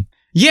 amazing.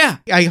 Yeah,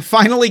 I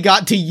finally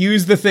got to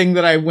use the thing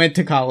that I went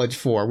to college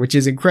for, which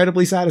is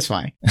incredibly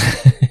satisfying.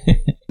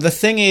 The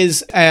thing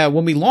is,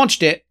 when we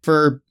launched it,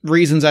 for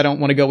reasons I don't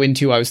want to go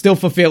into, I was still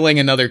fulfilling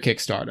another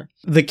Kickstarter.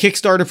 The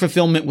Kickstarter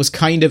fulfillment was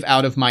kind of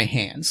out of my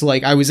hands.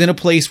 Like, I was in a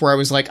place where I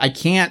was like, I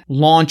can't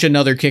launch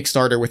another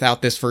Kickstarter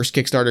without this first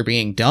Kickstarter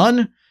being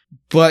done,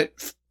 but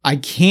I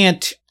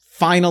can't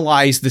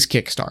finalize this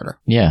Kickstarter.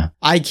 Yeah.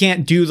 I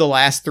can't do the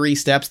last 3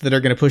 steps that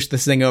are going to push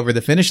this thing over the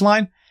finish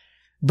line,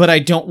 but I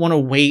don't want to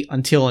wait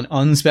until an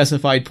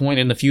unspecified point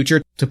in the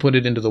future to put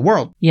it into the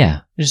world.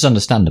 Yeah, which is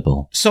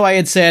understandable. So I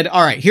had said,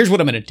 all right, here's what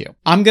I'm going to do.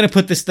 I'm going to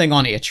put this thing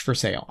on itch for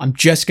sale. I'm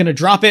just going to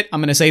drop it. I'm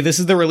going to say this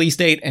is the release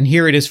date and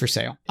here it is for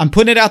sale. I'm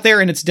putting it out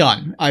there and it's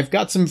done. I've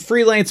got some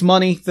freelance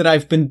money that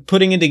I've been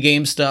putting into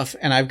game stuff,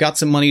 and I've got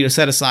some money to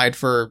set aside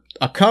for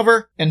a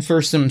cover and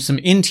for some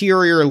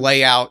interior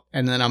layout.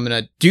 And then I'm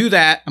going to do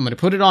that. I'm going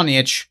to put it on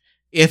itch.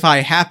 If I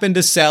happen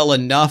to sell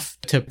enough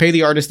to pay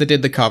the artist that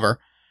did the cover,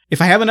 if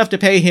I have enough to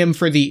pay him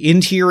for the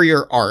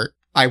interior art,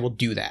 I will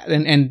do that.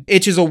 And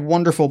itch is a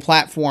wonderful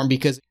platform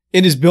because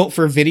it is built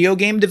for video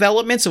game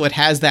development, so it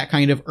has that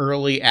kind of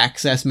early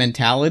access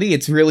mentality.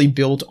 It's really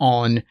built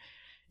on,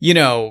 you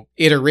know,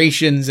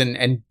 iterations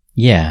and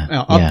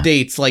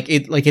updates. Like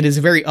it is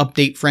a very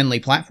update friendly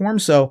platform.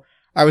 So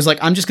I was like,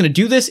 I'm just going to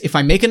do this. If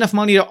I make enough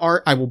money to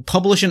art, I will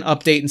publish an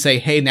update and say,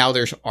 hey, now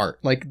there's art.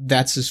 Like,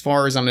 that's as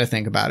far as I'm going to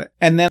think about it.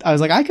 And then I was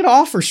like, I could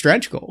offer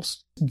stretch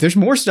goals. There's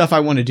more stuff I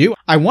want to do.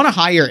 I want to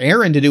hire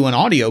Aaron to do an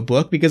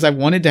audiobook because I've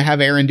wanted to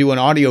have Aaron do an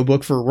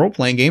audiobook for a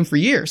role-playing game for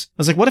years. I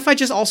was like, what if I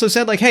just also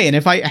said like, hey, and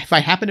if I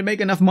happen to make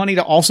enough money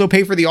to also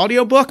pay for the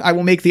audiobook, I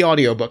will make the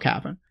audiobook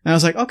happen. And I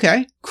was like,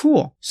 okay,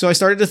 cool. So I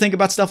started to think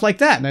about stuff like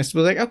that. And I was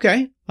like,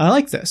 okay, I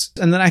like this.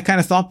 And then I kind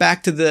of thought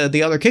back to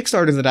the other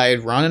Kickstarter that I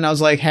had run, and I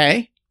was like,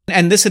 hey,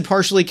 and this had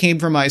partially came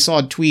from, I saw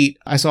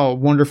a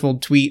wonderful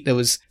tweet that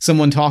was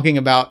someone talking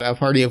about a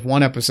Party of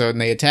One episode, and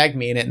they had tagged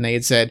me in it, and they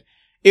had said,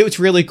 it was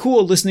really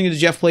cool listening to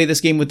Jeff play this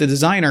game with the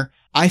designer.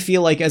 I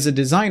feel like as a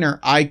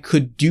designer, I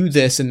could do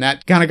this, and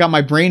that kind of got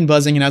my brain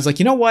buzzing, and I was like,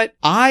 you know what?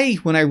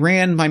 When I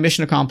ran my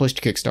Mission Accomplished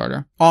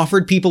Kickstarter,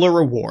 offered people a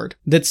reward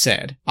that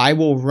said, I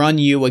will run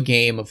you a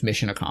game of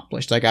Mission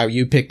Accomplished. Like,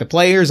 you pick the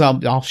players,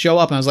 I'll show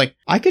up, and I was like,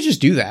 I could just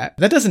do that.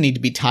 That doesn't need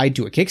to be tied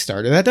to a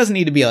Kickstarter. That doesn't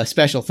need to be a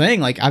special thing.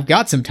 Like, I've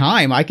got some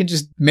time. I can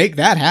just make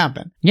that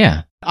happen.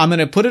 Yeah. I'm going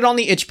to put it on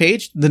the itch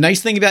page. The nice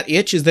thing about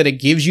itch is that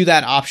it gives you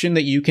that option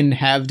that you can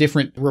have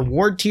different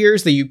reward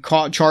tiers, that you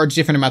charge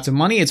different amounts of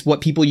money. It's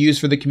what people use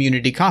for the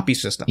community copy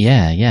system.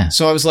 Yeah.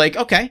 So I was like,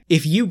 okay,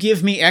 if you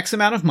give me X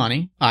amount of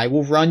money, I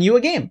will run you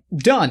a game.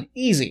 Done.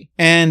 Easy.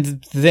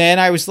 And then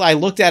I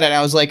looked at it and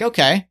I was like,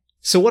 okay,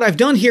 so what I've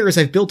done here is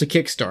I've built a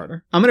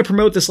Kickstarter. I'm going to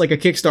promote this like a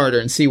Kickstarter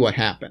and see what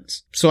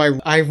happens. So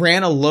I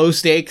ran a low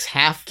stakes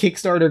half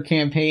Kickstarter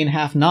campaign,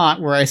 half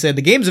not, where I said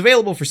the game's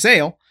available for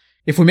sale.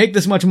 If we make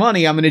this much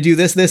money, I'm going to do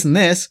this, this, and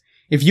this.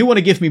 If you want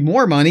to give me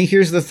more money,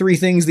 here's the 3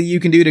 things that you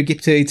can do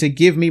to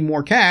give me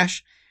more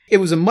cash.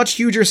 It was a much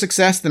huger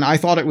success than I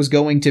thought it was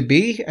going to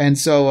be. And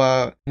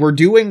so we're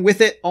doing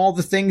with it all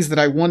the things that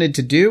I wanted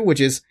to do,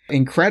 which is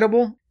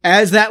incredible.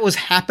 As that was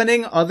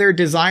happening, other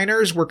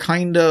designers were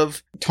kind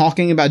of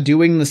talking about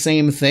doing the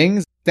same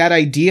things. That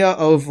idea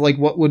of like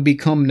what would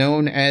become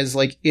known as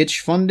like itch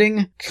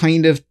funding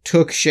kind of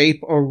took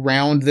shape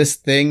around this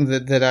thing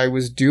that I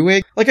was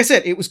doing. Like I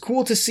said, it was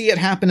cool to see it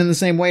happen in the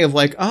same way of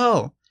like,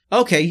 oh,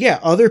 okay, yeah,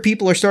 other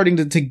people are starting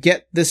to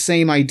get the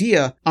same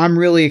idea. I'm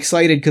really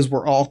excited because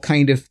we're all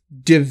kind of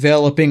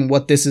developing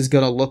what this is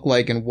going to look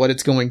like and what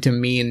it's going to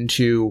mean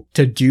to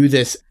do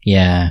this.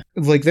 Yeah.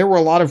 Like, there were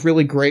a lot of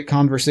really great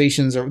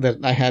conversations that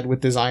I had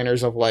with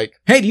designers of like,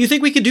 hey, do you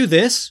think we could do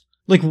this?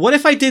 Like, what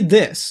if I did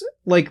this?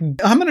 Like,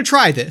 I'm going to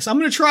try this. I'm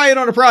going to try it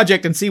on a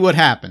project and see what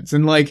happens.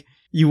 And like,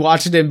 you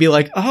watch it and be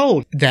like,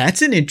 oh,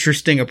 that's an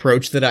interesting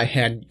approach that I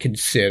hadn't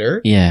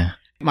considered. Yeah.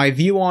 My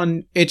view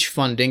on itch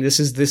funding, this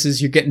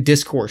is, you're getting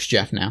discourse,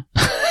 Jeff, now.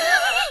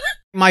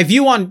 My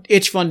view on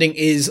itch funding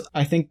is,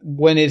 I think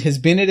when it has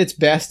been at its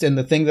best, and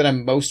the thing that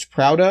I'm most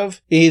proud of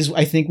is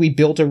I think we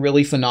built a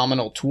really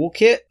phenomenal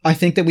toolkit. I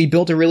think that we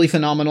built a really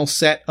phenomenal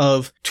set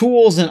of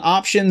tools and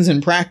options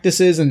and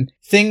practices and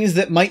things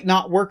that might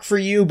not work for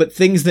you, but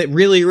things that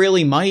really,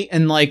 really might.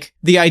 And like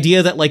the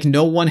idea that like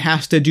no one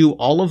has to do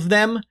all of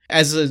them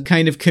as a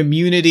kind of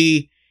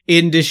community,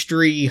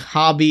 industry,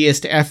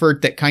 hobbyist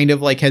effort that kind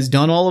of like has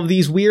done all of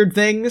these weird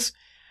things.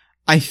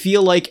 I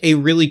feel like a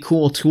really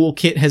cool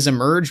toolkit has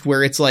emerged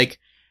where it's like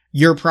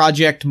your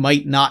project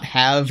might not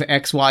have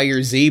X, Y,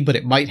 or Z, but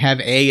it might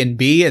have A and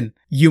B, and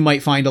you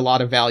might find a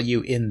lot of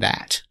value in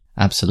that.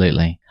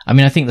 Absolutely. I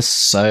mean, I think there's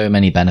so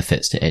many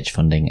benefits to itch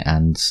funding,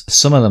 and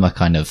some of them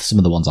are some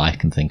of the ones I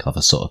can think of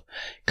are sort of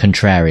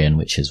contrarian,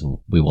 which is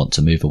we want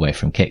to move away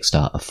from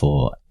Kickstarter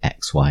for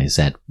X, Y,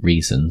 Z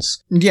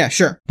reasons. Yeah,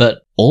 sure.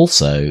 But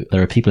also,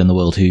 there are people in the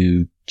world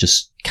who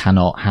just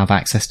cannot have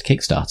access to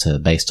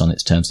Kickstarter based on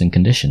its terms and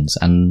conditions,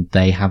 and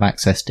they have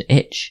access to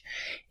itch,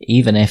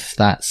 even if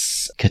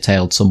that's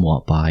curtailed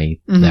somewhat by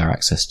their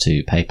access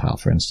to PayPal,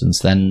 for instance.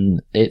 Then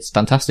it's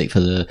fantastic for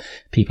the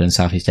people in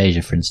Southeast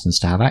Asia, for instance,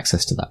 to have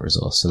access to that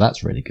resource. So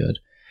that's really good.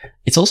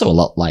 It's also a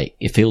lot like,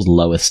 it feels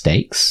lower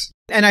stakes.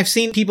 And I've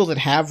seen people that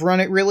have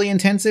run it really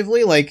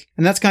intensively, like,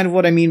 and that's kind of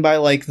what I mean by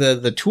like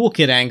the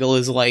toolkit angle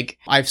is like,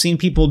 I've seen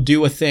people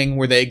do a thing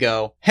where they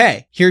go,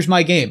 hey, here's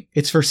my game.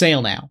 It's for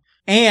sale now.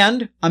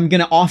 And I'm going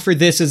to offer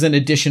this as an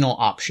additional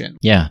option.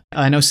 Yeah.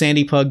 I know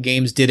Sandy Pug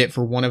Games did it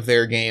for one of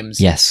their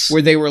games. Yes.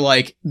 Where they were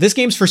like, this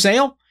game's for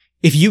sale.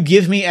 If you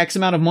give me X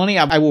amount of money,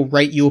 I will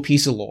write you a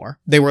piece of lore.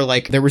 They were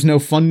like, there was no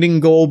funding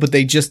goal, but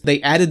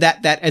they added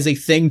that as a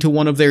thing to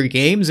one of their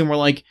games and were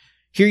like,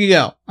 here you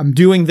go. I'm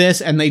doing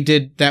this. And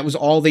that was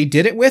all they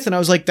did it with. And I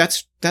was like,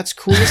 that's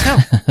cool as hell.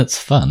 That's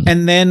fun.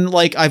 And then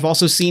like, I've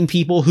also seen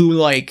people who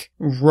like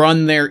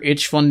run their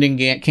itch funding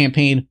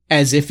campaign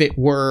as if it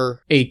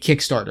were a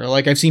Kickstarter.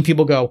 Like I've seen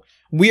people go,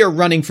 we are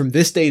running from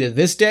this day to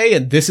this day,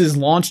 and this is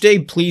launch day.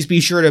 Please be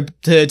sure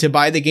to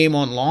buy the game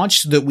on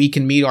launch so that we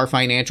can meet our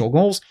financial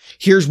goals.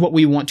 Here's what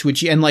we want to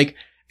achieve. And like,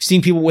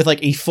 seen people with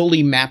like a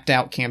fully mapped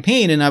out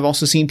campaign. And I've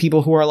also seen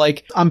people who are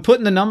like, I'm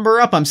putting the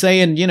number up. I'm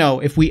saying, you know,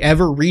 if we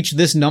ever reach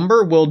this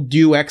number, we'll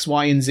do X,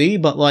 Y, and Z,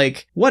 but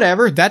like,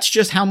 whatever. That's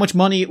just how much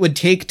money it would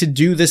take to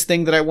do this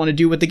thing that I want to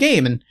do with the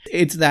game. And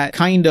it's that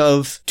kind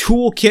of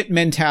toolkit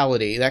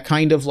mentality, that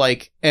kind of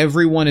like,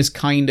 everyone is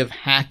kind of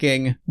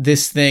hacking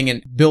this thing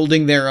and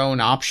building their own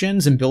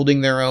options and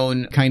building their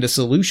own kind of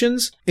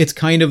solutions. It's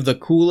kind of the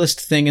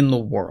coolest thing in the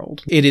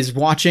world. It is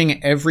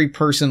watching every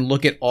person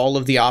look at all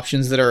of the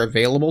options that are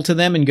available to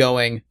them and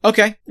going,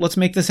 okay, let's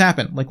make this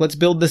happen. Like, let's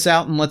build this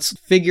out and let's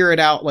figure it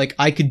out. Like,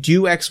 I could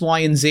do X, Y,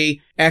 and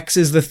Z. X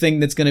is the thing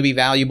that's going to be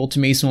valuable to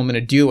me, so I'm going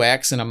to do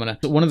X, and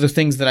one of the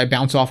things that I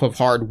bounce off of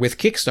hard with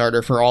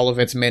Kickstarter for all of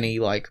its many,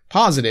 like,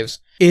 positives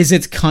is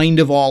it's kind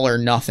of all or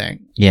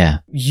nothing. Yeah.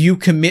 You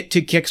commit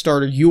to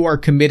Kickstarter, you are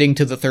committing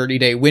to the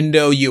 30-day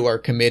window, you are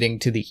committing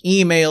to the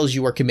emails,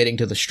 you are committing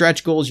to the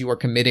stretch goals, you are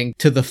committing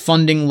to the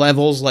funding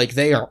levels. Like,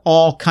 they are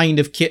all kind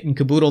of kit and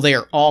caboodle. They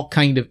are all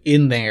kind of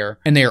in there,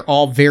 and they are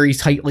all very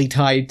tightly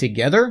tied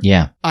together.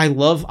 Yeah. I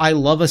love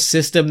a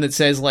system that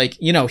says, like,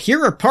 you know,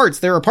 there are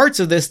parts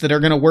of this that are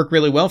going to work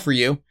really well for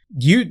you.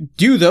 You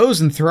do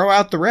those and throw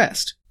out the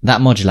rest.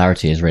 That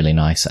modularity is really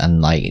nice,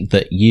 and like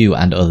that you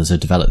and others have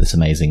developed this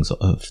amazing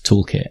sort of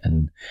toolkit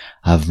and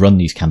have run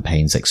these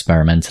campaigns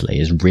experimentally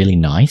is really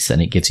nice,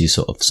 and it gives you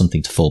sort of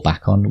something to fall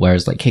back on.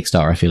 Whereas like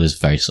Kickstarter, I feel is a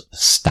very sort of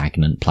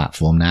stagnant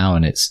platform now,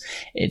 and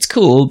it's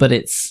cool, but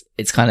it's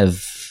kind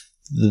of,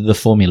 the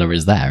formula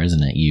is there,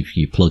 isn't it?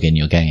 You plug in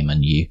your game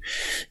and you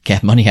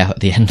get money out at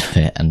the end of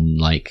it, and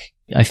like,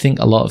 I think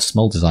a lot of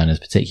small designers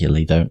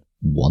particularly don't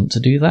want to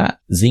do that.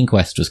 Zine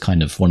Quest was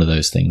kind of one of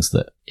those things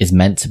that is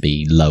meant to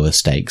be lower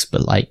stakes,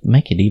 but like,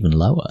 make it even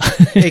lower.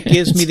 It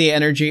gives me the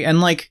energy,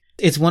 and like,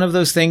 it's one of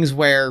those things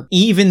where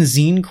even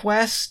Zine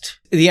Quest,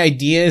 the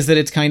idea is that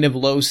it's kind of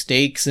low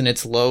stakes and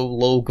it's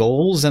low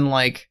goals. And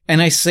like,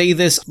 and I say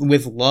this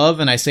with love,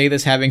 and I say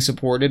this having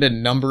supported a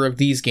number of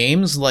these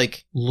games,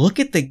 like, look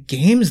at the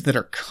games that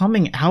are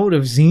coming out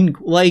of Zine.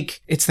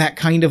 Like, it's that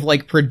kind of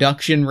like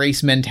production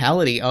race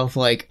mentality of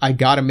like, I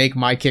gotta make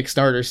my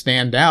Kickstarter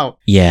stand out.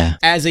 Yeah.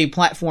 As a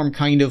platform,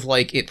 kind of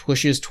like, it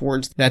pushes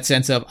towards that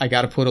sense of, I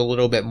gotta put a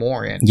little bit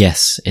more in.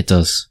 Yes, it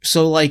does.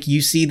 So like,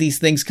 you see these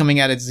things coming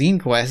out at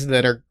Zine Quest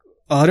that are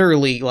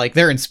utterly, like,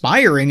 they're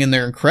inspiring and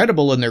they're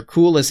incredible and they're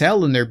cool as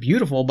hell and they're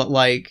beautiful, but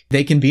like,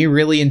 they can be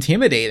really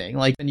intimidating.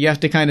 Like, and you have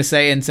to kind of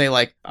say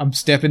like, I'm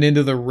stepping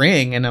into the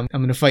ring and I'm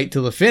going to fight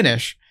to the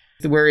finish.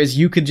 Whereas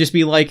you could just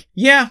be like,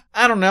 yeah,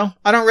 I don't know.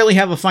 I don't really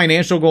have a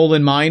financial goal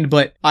in mind,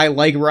 but I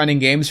like running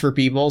games for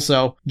people,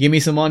 so give me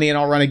some money and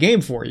I'll run a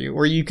game for you.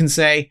 Or you can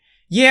say,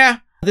 yeah,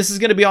 this is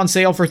going to be on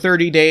sale for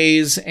 30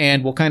 days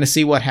and we'll kind of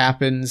see what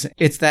happens.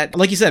 It's that,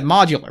 like you said,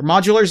 modular.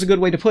 Modular is a good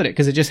way to put it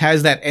because it just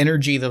has that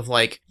energy of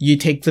like, you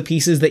take the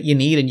pieces that you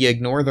need and you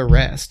ignore the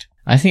rest.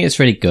 I think it's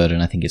really good,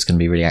 and I think it's going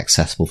to be really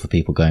accessible for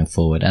people going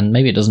forward. And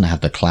maybe it doesn't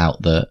have the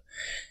clout that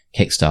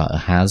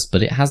Kickstarter has,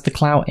 but it has the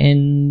clout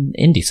in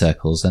indie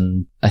circles,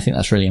 and I think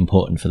that's really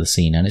important for the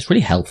scene, and it's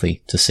really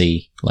healthy to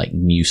see like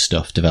new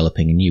stuff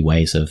developing and new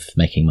ways of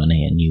making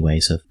money and new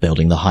ways of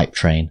building the hype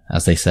train,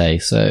 as they say.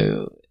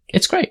 So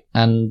it's great,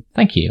 and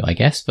thank you, I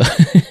guess, for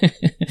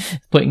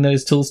putting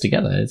those tools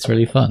together. It's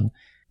really fun.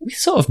 We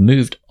sort of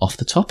moved off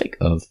the topic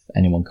of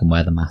Anyone Can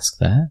Wear the Mask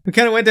there. We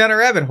kind of went down a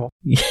rabbit hole.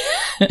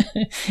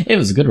 It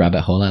was a good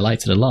rabbit hole. I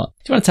liked it a lot.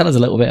 Do you want to tell us a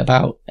little bit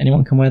about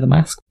Anyone Can Wear the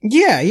Mask?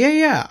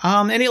 Yeah.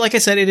 And like I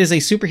said, it is a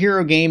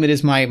superhero game. It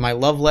is my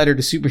love letter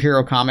to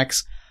superhero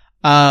comics.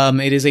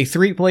 It is a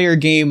 3-player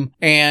game,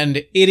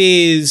 and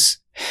it's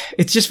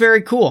just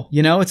very cool.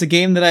 You know, it's a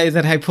game that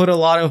I put a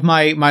lot of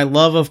my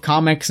love of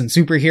comics and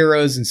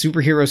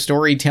superhero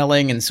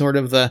storytelling and sort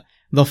of the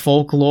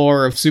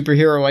folklore of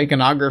superhero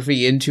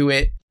iconography into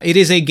it. It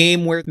is a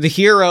game where the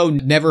hero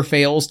never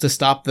fails to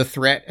stop the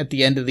threat at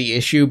the end of the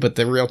issue, but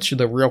the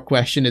real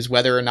question is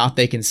whether or not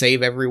they can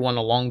save everyone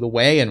along the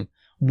way and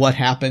what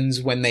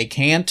happens when they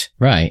can't.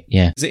 Right,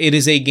 yeah. It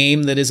is a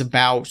game that is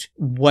about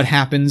what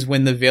happens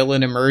when the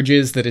villain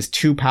emerges that is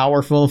too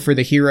powerful for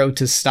the hero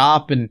to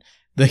stop, and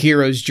the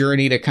hero's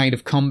journey to kind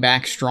of come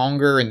back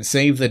stronger and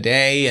save the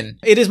day. And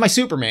it is my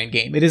Superman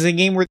game. It is a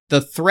game where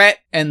the threat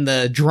and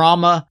the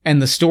drama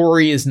and the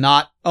story is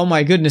not, oh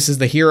my goodness, is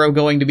the hero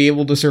going to be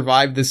able to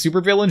survive the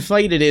supervillain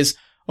fight? It is,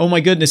 oh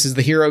my goodness, is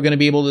the hero going to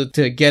be able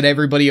to get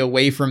everybody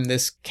away from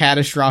this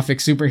catastrophic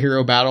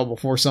superhero battle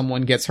before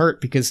someone gets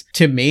hurt? Because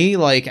to me,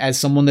 like, as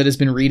someone that has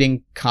been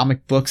reading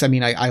comic books, I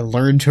mean, I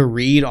learned to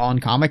read on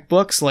comic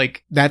books.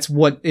 Like, that's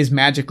what is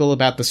magical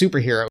about the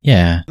superhero.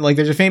 Yeah. Like,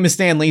 there's a famous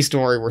Stan Lee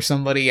story where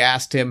somebody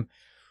asked him,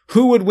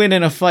 who would win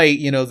in a fight,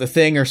 you know, the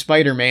Thing or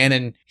Spider-Man?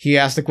 And he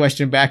asked the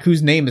question back,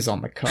 whose name is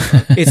on the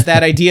cover? It's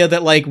that idea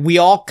that, like, we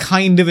all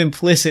kind of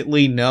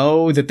implicitly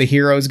know that the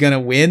hero's gonna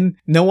win.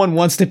 No one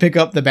wants to pick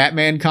up the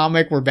Batman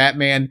comic where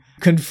Batman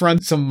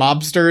confronts some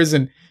mobsters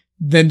and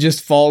then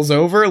just falls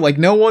over. Like,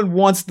 no one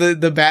wants the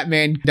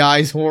Batman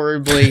dies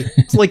horribly.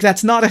 It's like,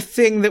 that's not a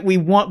thing that we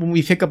want when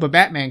we pick up a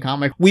Batman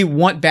comic. We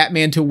want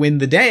Batman to win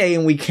the day,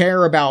 and we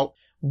care about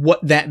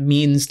what that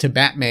means to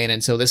Batman,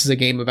 and so this is a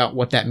game about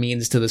what that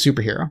means to the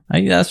superhero. I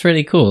think that's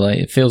really cool.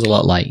 It feels a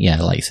lot like,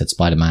 yeah, like you said,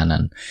 Spider-Man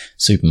and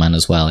Superman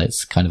as well.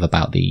 It's kind of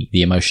about the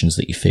emotions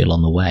that you feel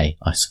on the way,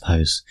 I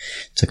suppose,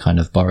 to kind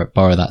of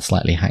borrow that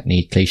slightly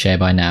hackneyed cliche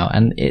by now.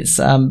 And it's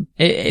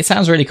it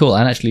sounds really cool.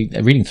 And actually,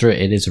 reading through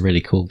it, it is a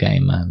really cool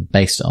game.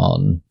 Based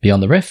on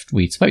Beyond the Rift,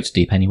 we spoke to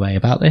Deep Anyway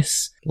about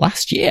this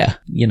last year.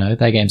 You know,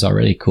 their games are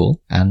really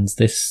cool, and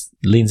this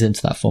leans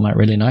into that format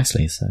really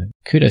nicely. So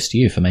kudos to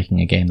you for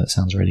making a game that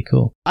sounds really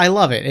cool. I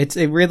love it.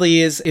 It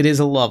really is. It is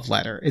a love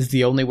letter, is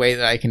the only way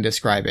that I can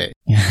describe it.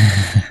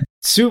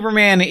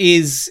 Superman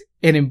is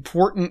an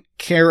important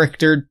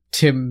character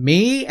to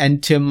me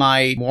and to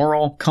my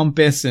moral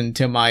compass and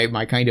to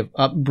my kind of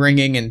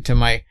upbringing and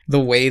to the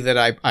way that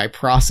I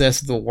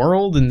process the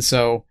world. And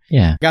so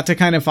yeah, got to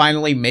kind of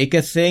finally make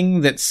a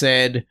thing that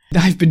said,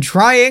 I've been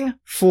trying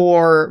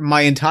for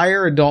my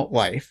entire adult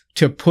life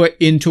to put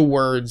into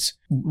words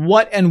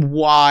what and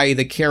why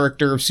the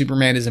character of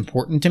Superman is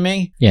important to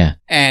me. Yeah.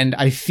 And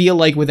I feel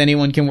like with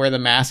Anyone Can Wear the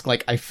Mask,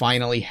 like, I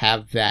finally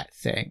have that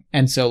thing.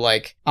 And so,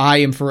 like, I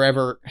am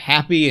forever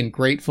happy and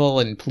grateful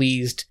and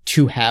pleased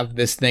to have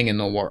this thing in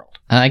the world.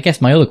 I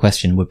guess my other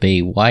question would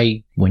be,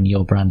 why, when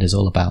your brand is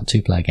all about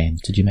 2-player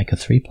games, did you make a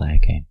 3-player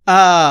game?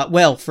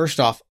 Well, first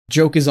off,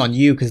 joke is on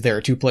you because there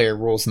are 2-player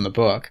rules in the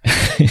book.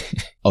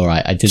 All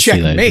right, I did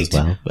Checkmate. See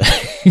those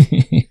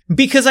as well.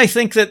 Because I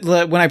think that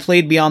when I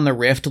played Beyond the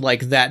Rift,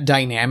 like, that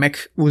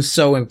dynamic was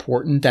so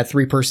important, that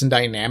 3-person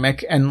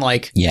dynamic, and,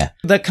 like, yeah,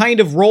 the kind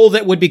of role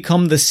that would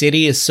become the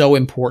city is so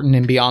important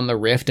in Beyond the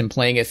Rift, and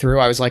playing it through,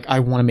 I was like, I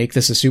want to make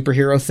this a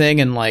superhero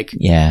thing, and, like,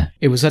 yeah,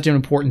 it was such an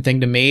important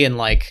thing to me, and,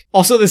 like,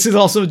 also, this is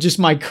also just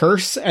my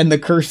curse, and the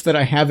curse that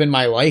I have in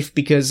my life,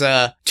 because,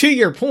 to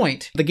your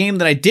point, the game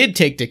that I did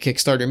take to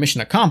Kickstarter,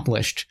 Mission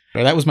Accomplished,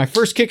 that was my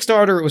first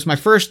Kickstarter, it was my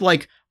first,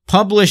 like,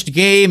 published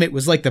game. It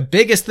was like the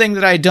biggest thing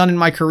that I had done in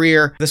my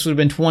career. This would have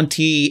been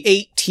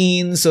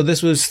 2018, so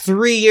this was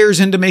 3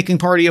 years into making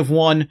Party of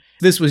One.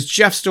 This was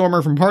Jeff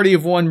Stormer from Party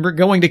of One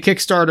going to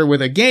Kickstarter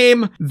with a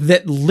game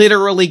that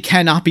literally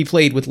cannot be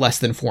played with less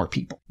than 4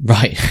 people.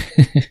 Right.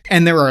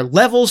 And there are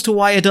levels to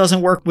why it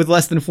doesn't work with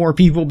less than 4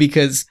 people,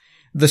 because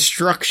the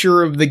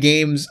structure of the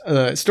game's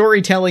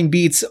storytelling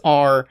beats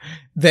are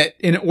that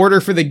in order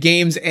for the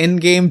game's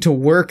end game to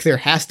work, there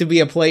has to be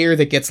a player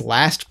that gets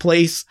last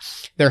place,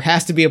 there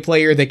has to be a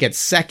player that gets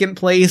second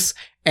place,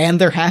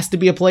 and there has to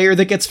be a player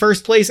that gets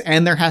first place,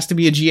 and there has to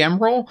be a GM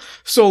role.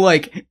 So,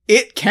 like,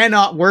 it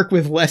cannot work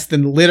with less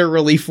than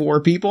literally 4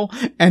 people.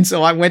 And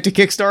so I went to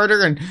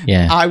Kickstarter, and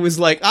I was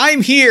like,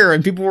 I'm here.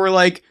 And people were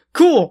like,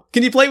 cool,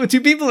 can you play with 2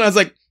 people? And I was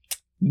like,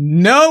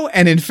 no.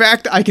 And in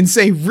fact, I can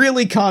say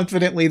really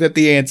confidently that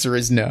the answer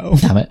is no.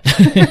 Damn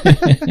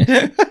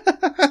it.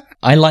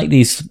 I like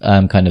these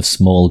kind of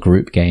small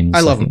group games.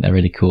 I think they're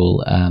really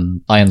cool.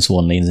 Iron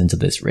Sworn leans into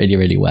this really,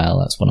 really well.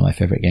 That's one of my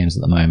favorite games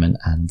at the moment.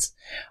 And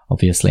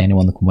obviously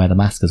anyone that can wear the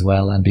mask as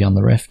well and Beyond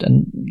the Rift.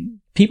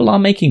 And people are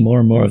making more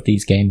and more of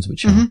these games,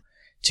 which are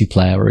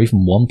 2-player or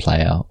even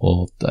 1-player,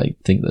 or I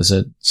think there's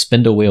a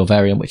spindle wheel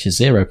variant which is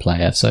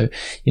 0-player. So,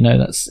 you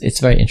know, it's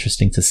very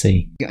interesting to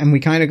see. And we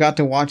kind of got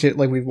to watch it,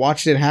 like we've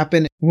watched it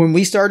happen. When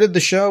we started the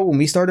show, when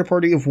we started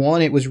Party of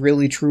One, it was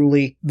really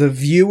truly the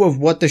view of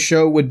what the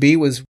show would be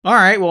was, all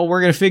right, well,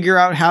 we're going to figure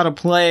out how to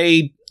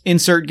play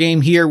insert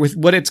game here with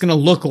what it's going to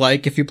look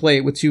like if you play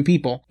it with 2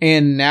 people.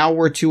 And now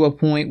we're to a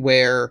point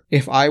where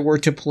if I were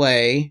to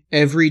play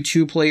every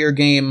 2-player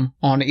game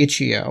on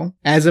Itch.io,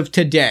 as of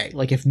today,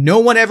 like if no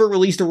one ever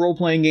released a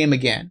role-playing game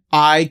again,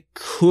 I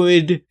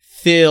could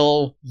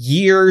fill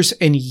years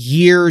and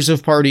years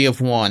of Party of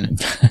One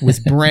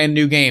with brand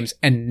new games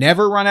and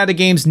never run out of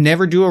games,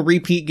 never do a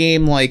repeat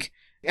game. Like,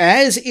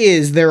 as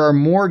is, there are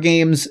more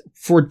games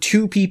for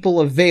 2 people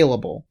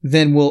available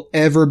than will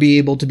ever be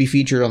able to be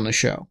featured on the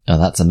show. Oh,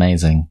 that's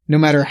amazing. No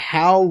matter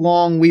how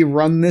long we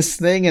run this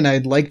thing, and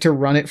I'd like to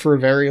run it for a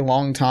very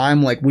long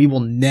time, like, we will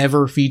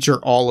never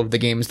feature all of the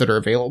games that are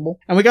available.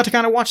 And we got to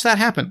kind of watch that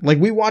happen. Like,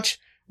 we watched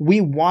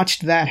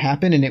that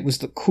happen, and it was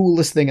the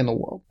coolest thing in the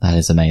world. That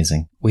is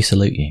amazing. We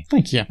salute you.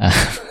 Thank you.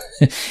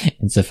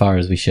 Insofar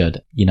as we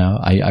should. You know,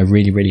 I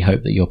really, really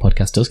hope that your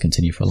podcast does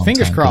continue for a long time.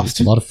 Fingers crossed.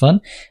 It's a lot of fun.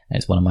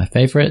 It's one of my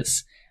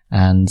favorites.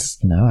 And,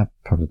 you know, I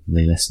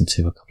probably listen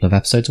to a couple of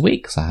episodes a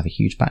week because I have a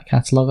huge back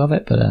catalogue of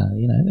it. But,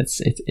 you know,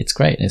 it's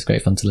great. It's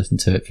great fun to listen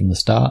to it from the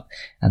start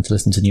and to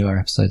listen to newer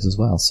episodes as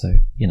well. So,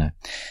 you know,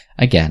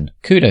 again,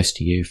 kudos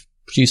to you for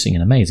producing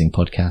an amazing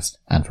podcast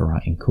and for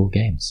writing cool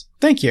games.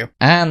 Thank you.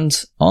 And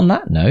on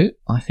that note,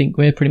 I think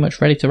we're pretty much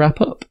ready to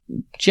wrap up.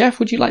 Jeff,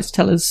 would you like to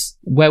tell us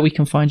where we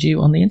can find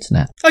you on the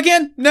internet?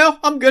 Again, no,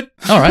 I'm good.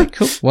 All right,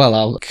 cool. Well,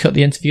 I'll cut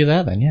the interview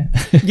there then, yeah.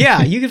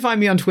 Yeah, you can find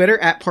me on Twitter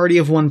at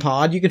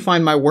PartyOfOnePod. You can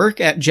find my work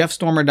at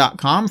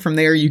jeffstormer.com. From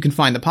there, you can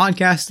find the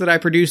podcasts that I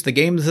produce, the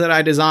games that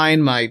I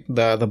design,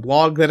 the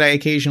blog that I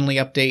occasionally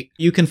update.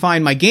 You can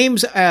find my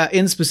games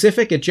in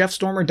specific at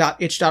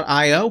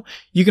jeffstormer.itch.io.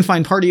 You can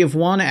find Party of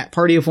One at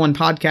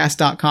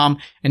partyofonepodcast.com.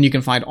 And you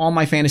can find all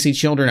my fantasy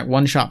children at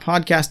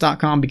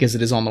oneshotpodcast.com because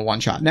it is on the One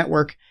Shot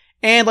Network.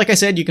 And like I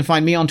said, you can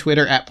find me on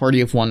Twitter at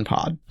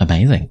PartyOfOnePod.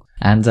 Amazing.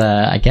 And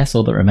I guess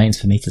all that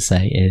remains for me to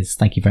say is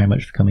thank you very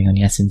much for coming on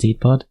Yes Indeed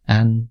Pod,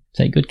 and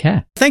take good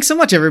care. Thanks so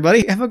much,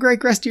 everybody. Have a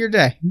great rest of your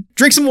day.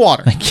 Drink some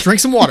water.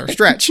 Drink some water.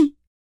 Stretch.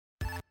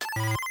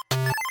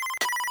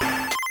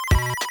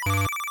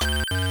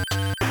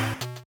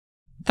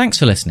 Thanks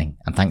for listening,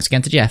 and thanks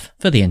again to Jeff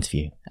for the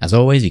interview. As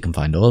always, you can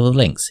find all of the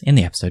links in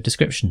the episode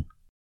description.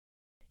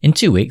 In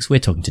 2 weeks, we're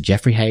talking to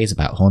Jeffrey Hayes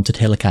about Haunted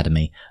Hill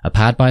Academy, a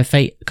Powered by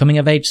Fate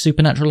coming-of-age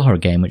supernatural horror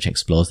game which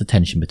explores the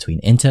tension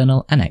between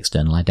internal and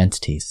external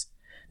identities.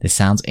 This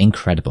sounds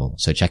incredible,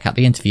 so check out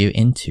the interview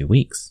in 2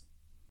 weeks.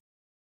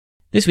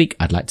 This week,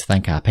 I'd like to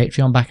thank our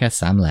Patreon backer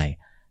Sam Lay,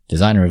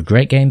 designer of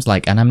great games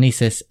like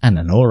Anamnesis and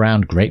an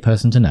all-round great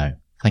person to know.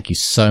 Thank you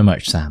so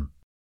much, Sam.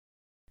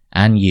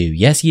 And you,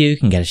 yes you,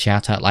 can get a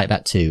shout out like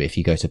that too if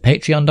you go to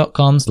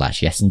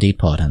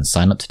patreon.com/yesindeedpod and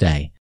sign up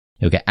today.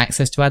 You'll get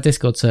access to our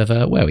Discord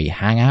server where we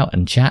hang out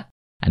and chat,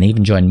 and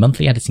even join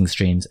monthly editing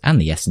streams and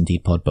the Yes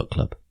Indeed Pod book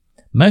club.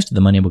 Most of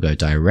the money will go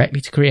directly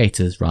to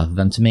creators rather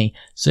than to me,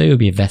 so you'll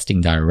be investing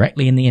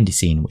directly in the indie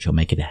scene, which will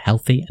make it a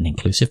healthy and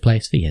inclusive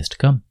place for years to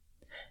come.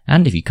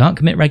 And if you can't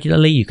commit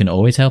regularly, you can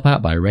always help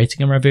out by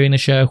rating and reviewing the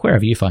show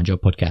wherever you find your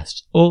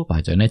podcasts, or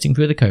by donating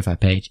through the Ko-Fi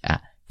page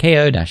at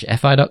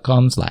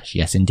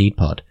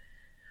ko-fi.com/yesindeedpod.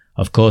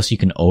 Of course, you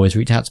can always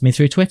reach out to me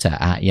through Twitter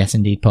at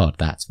YesIndeedPod.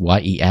 That's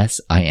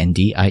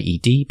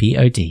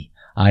YesIndeedPod.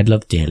 I'd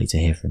love dearly to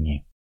hear from you.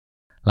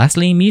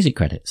 Lastly, music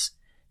credits.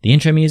 The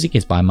intro music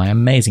is by my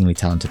amazingly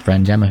talented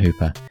friend Gemma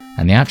Hooper,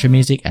 and the outro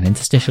music and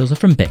interstitials are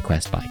from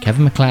BitQuest by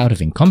Kevin MacLeod of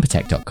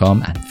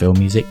Incompetech.com and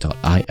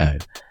filmmusic.io.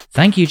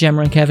 Thank you,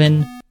 Gemma and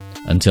Kevin.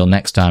 Until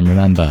next time,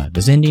 remember,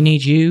 does Indie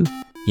need you?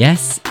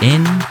 Yes,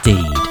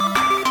 indeed.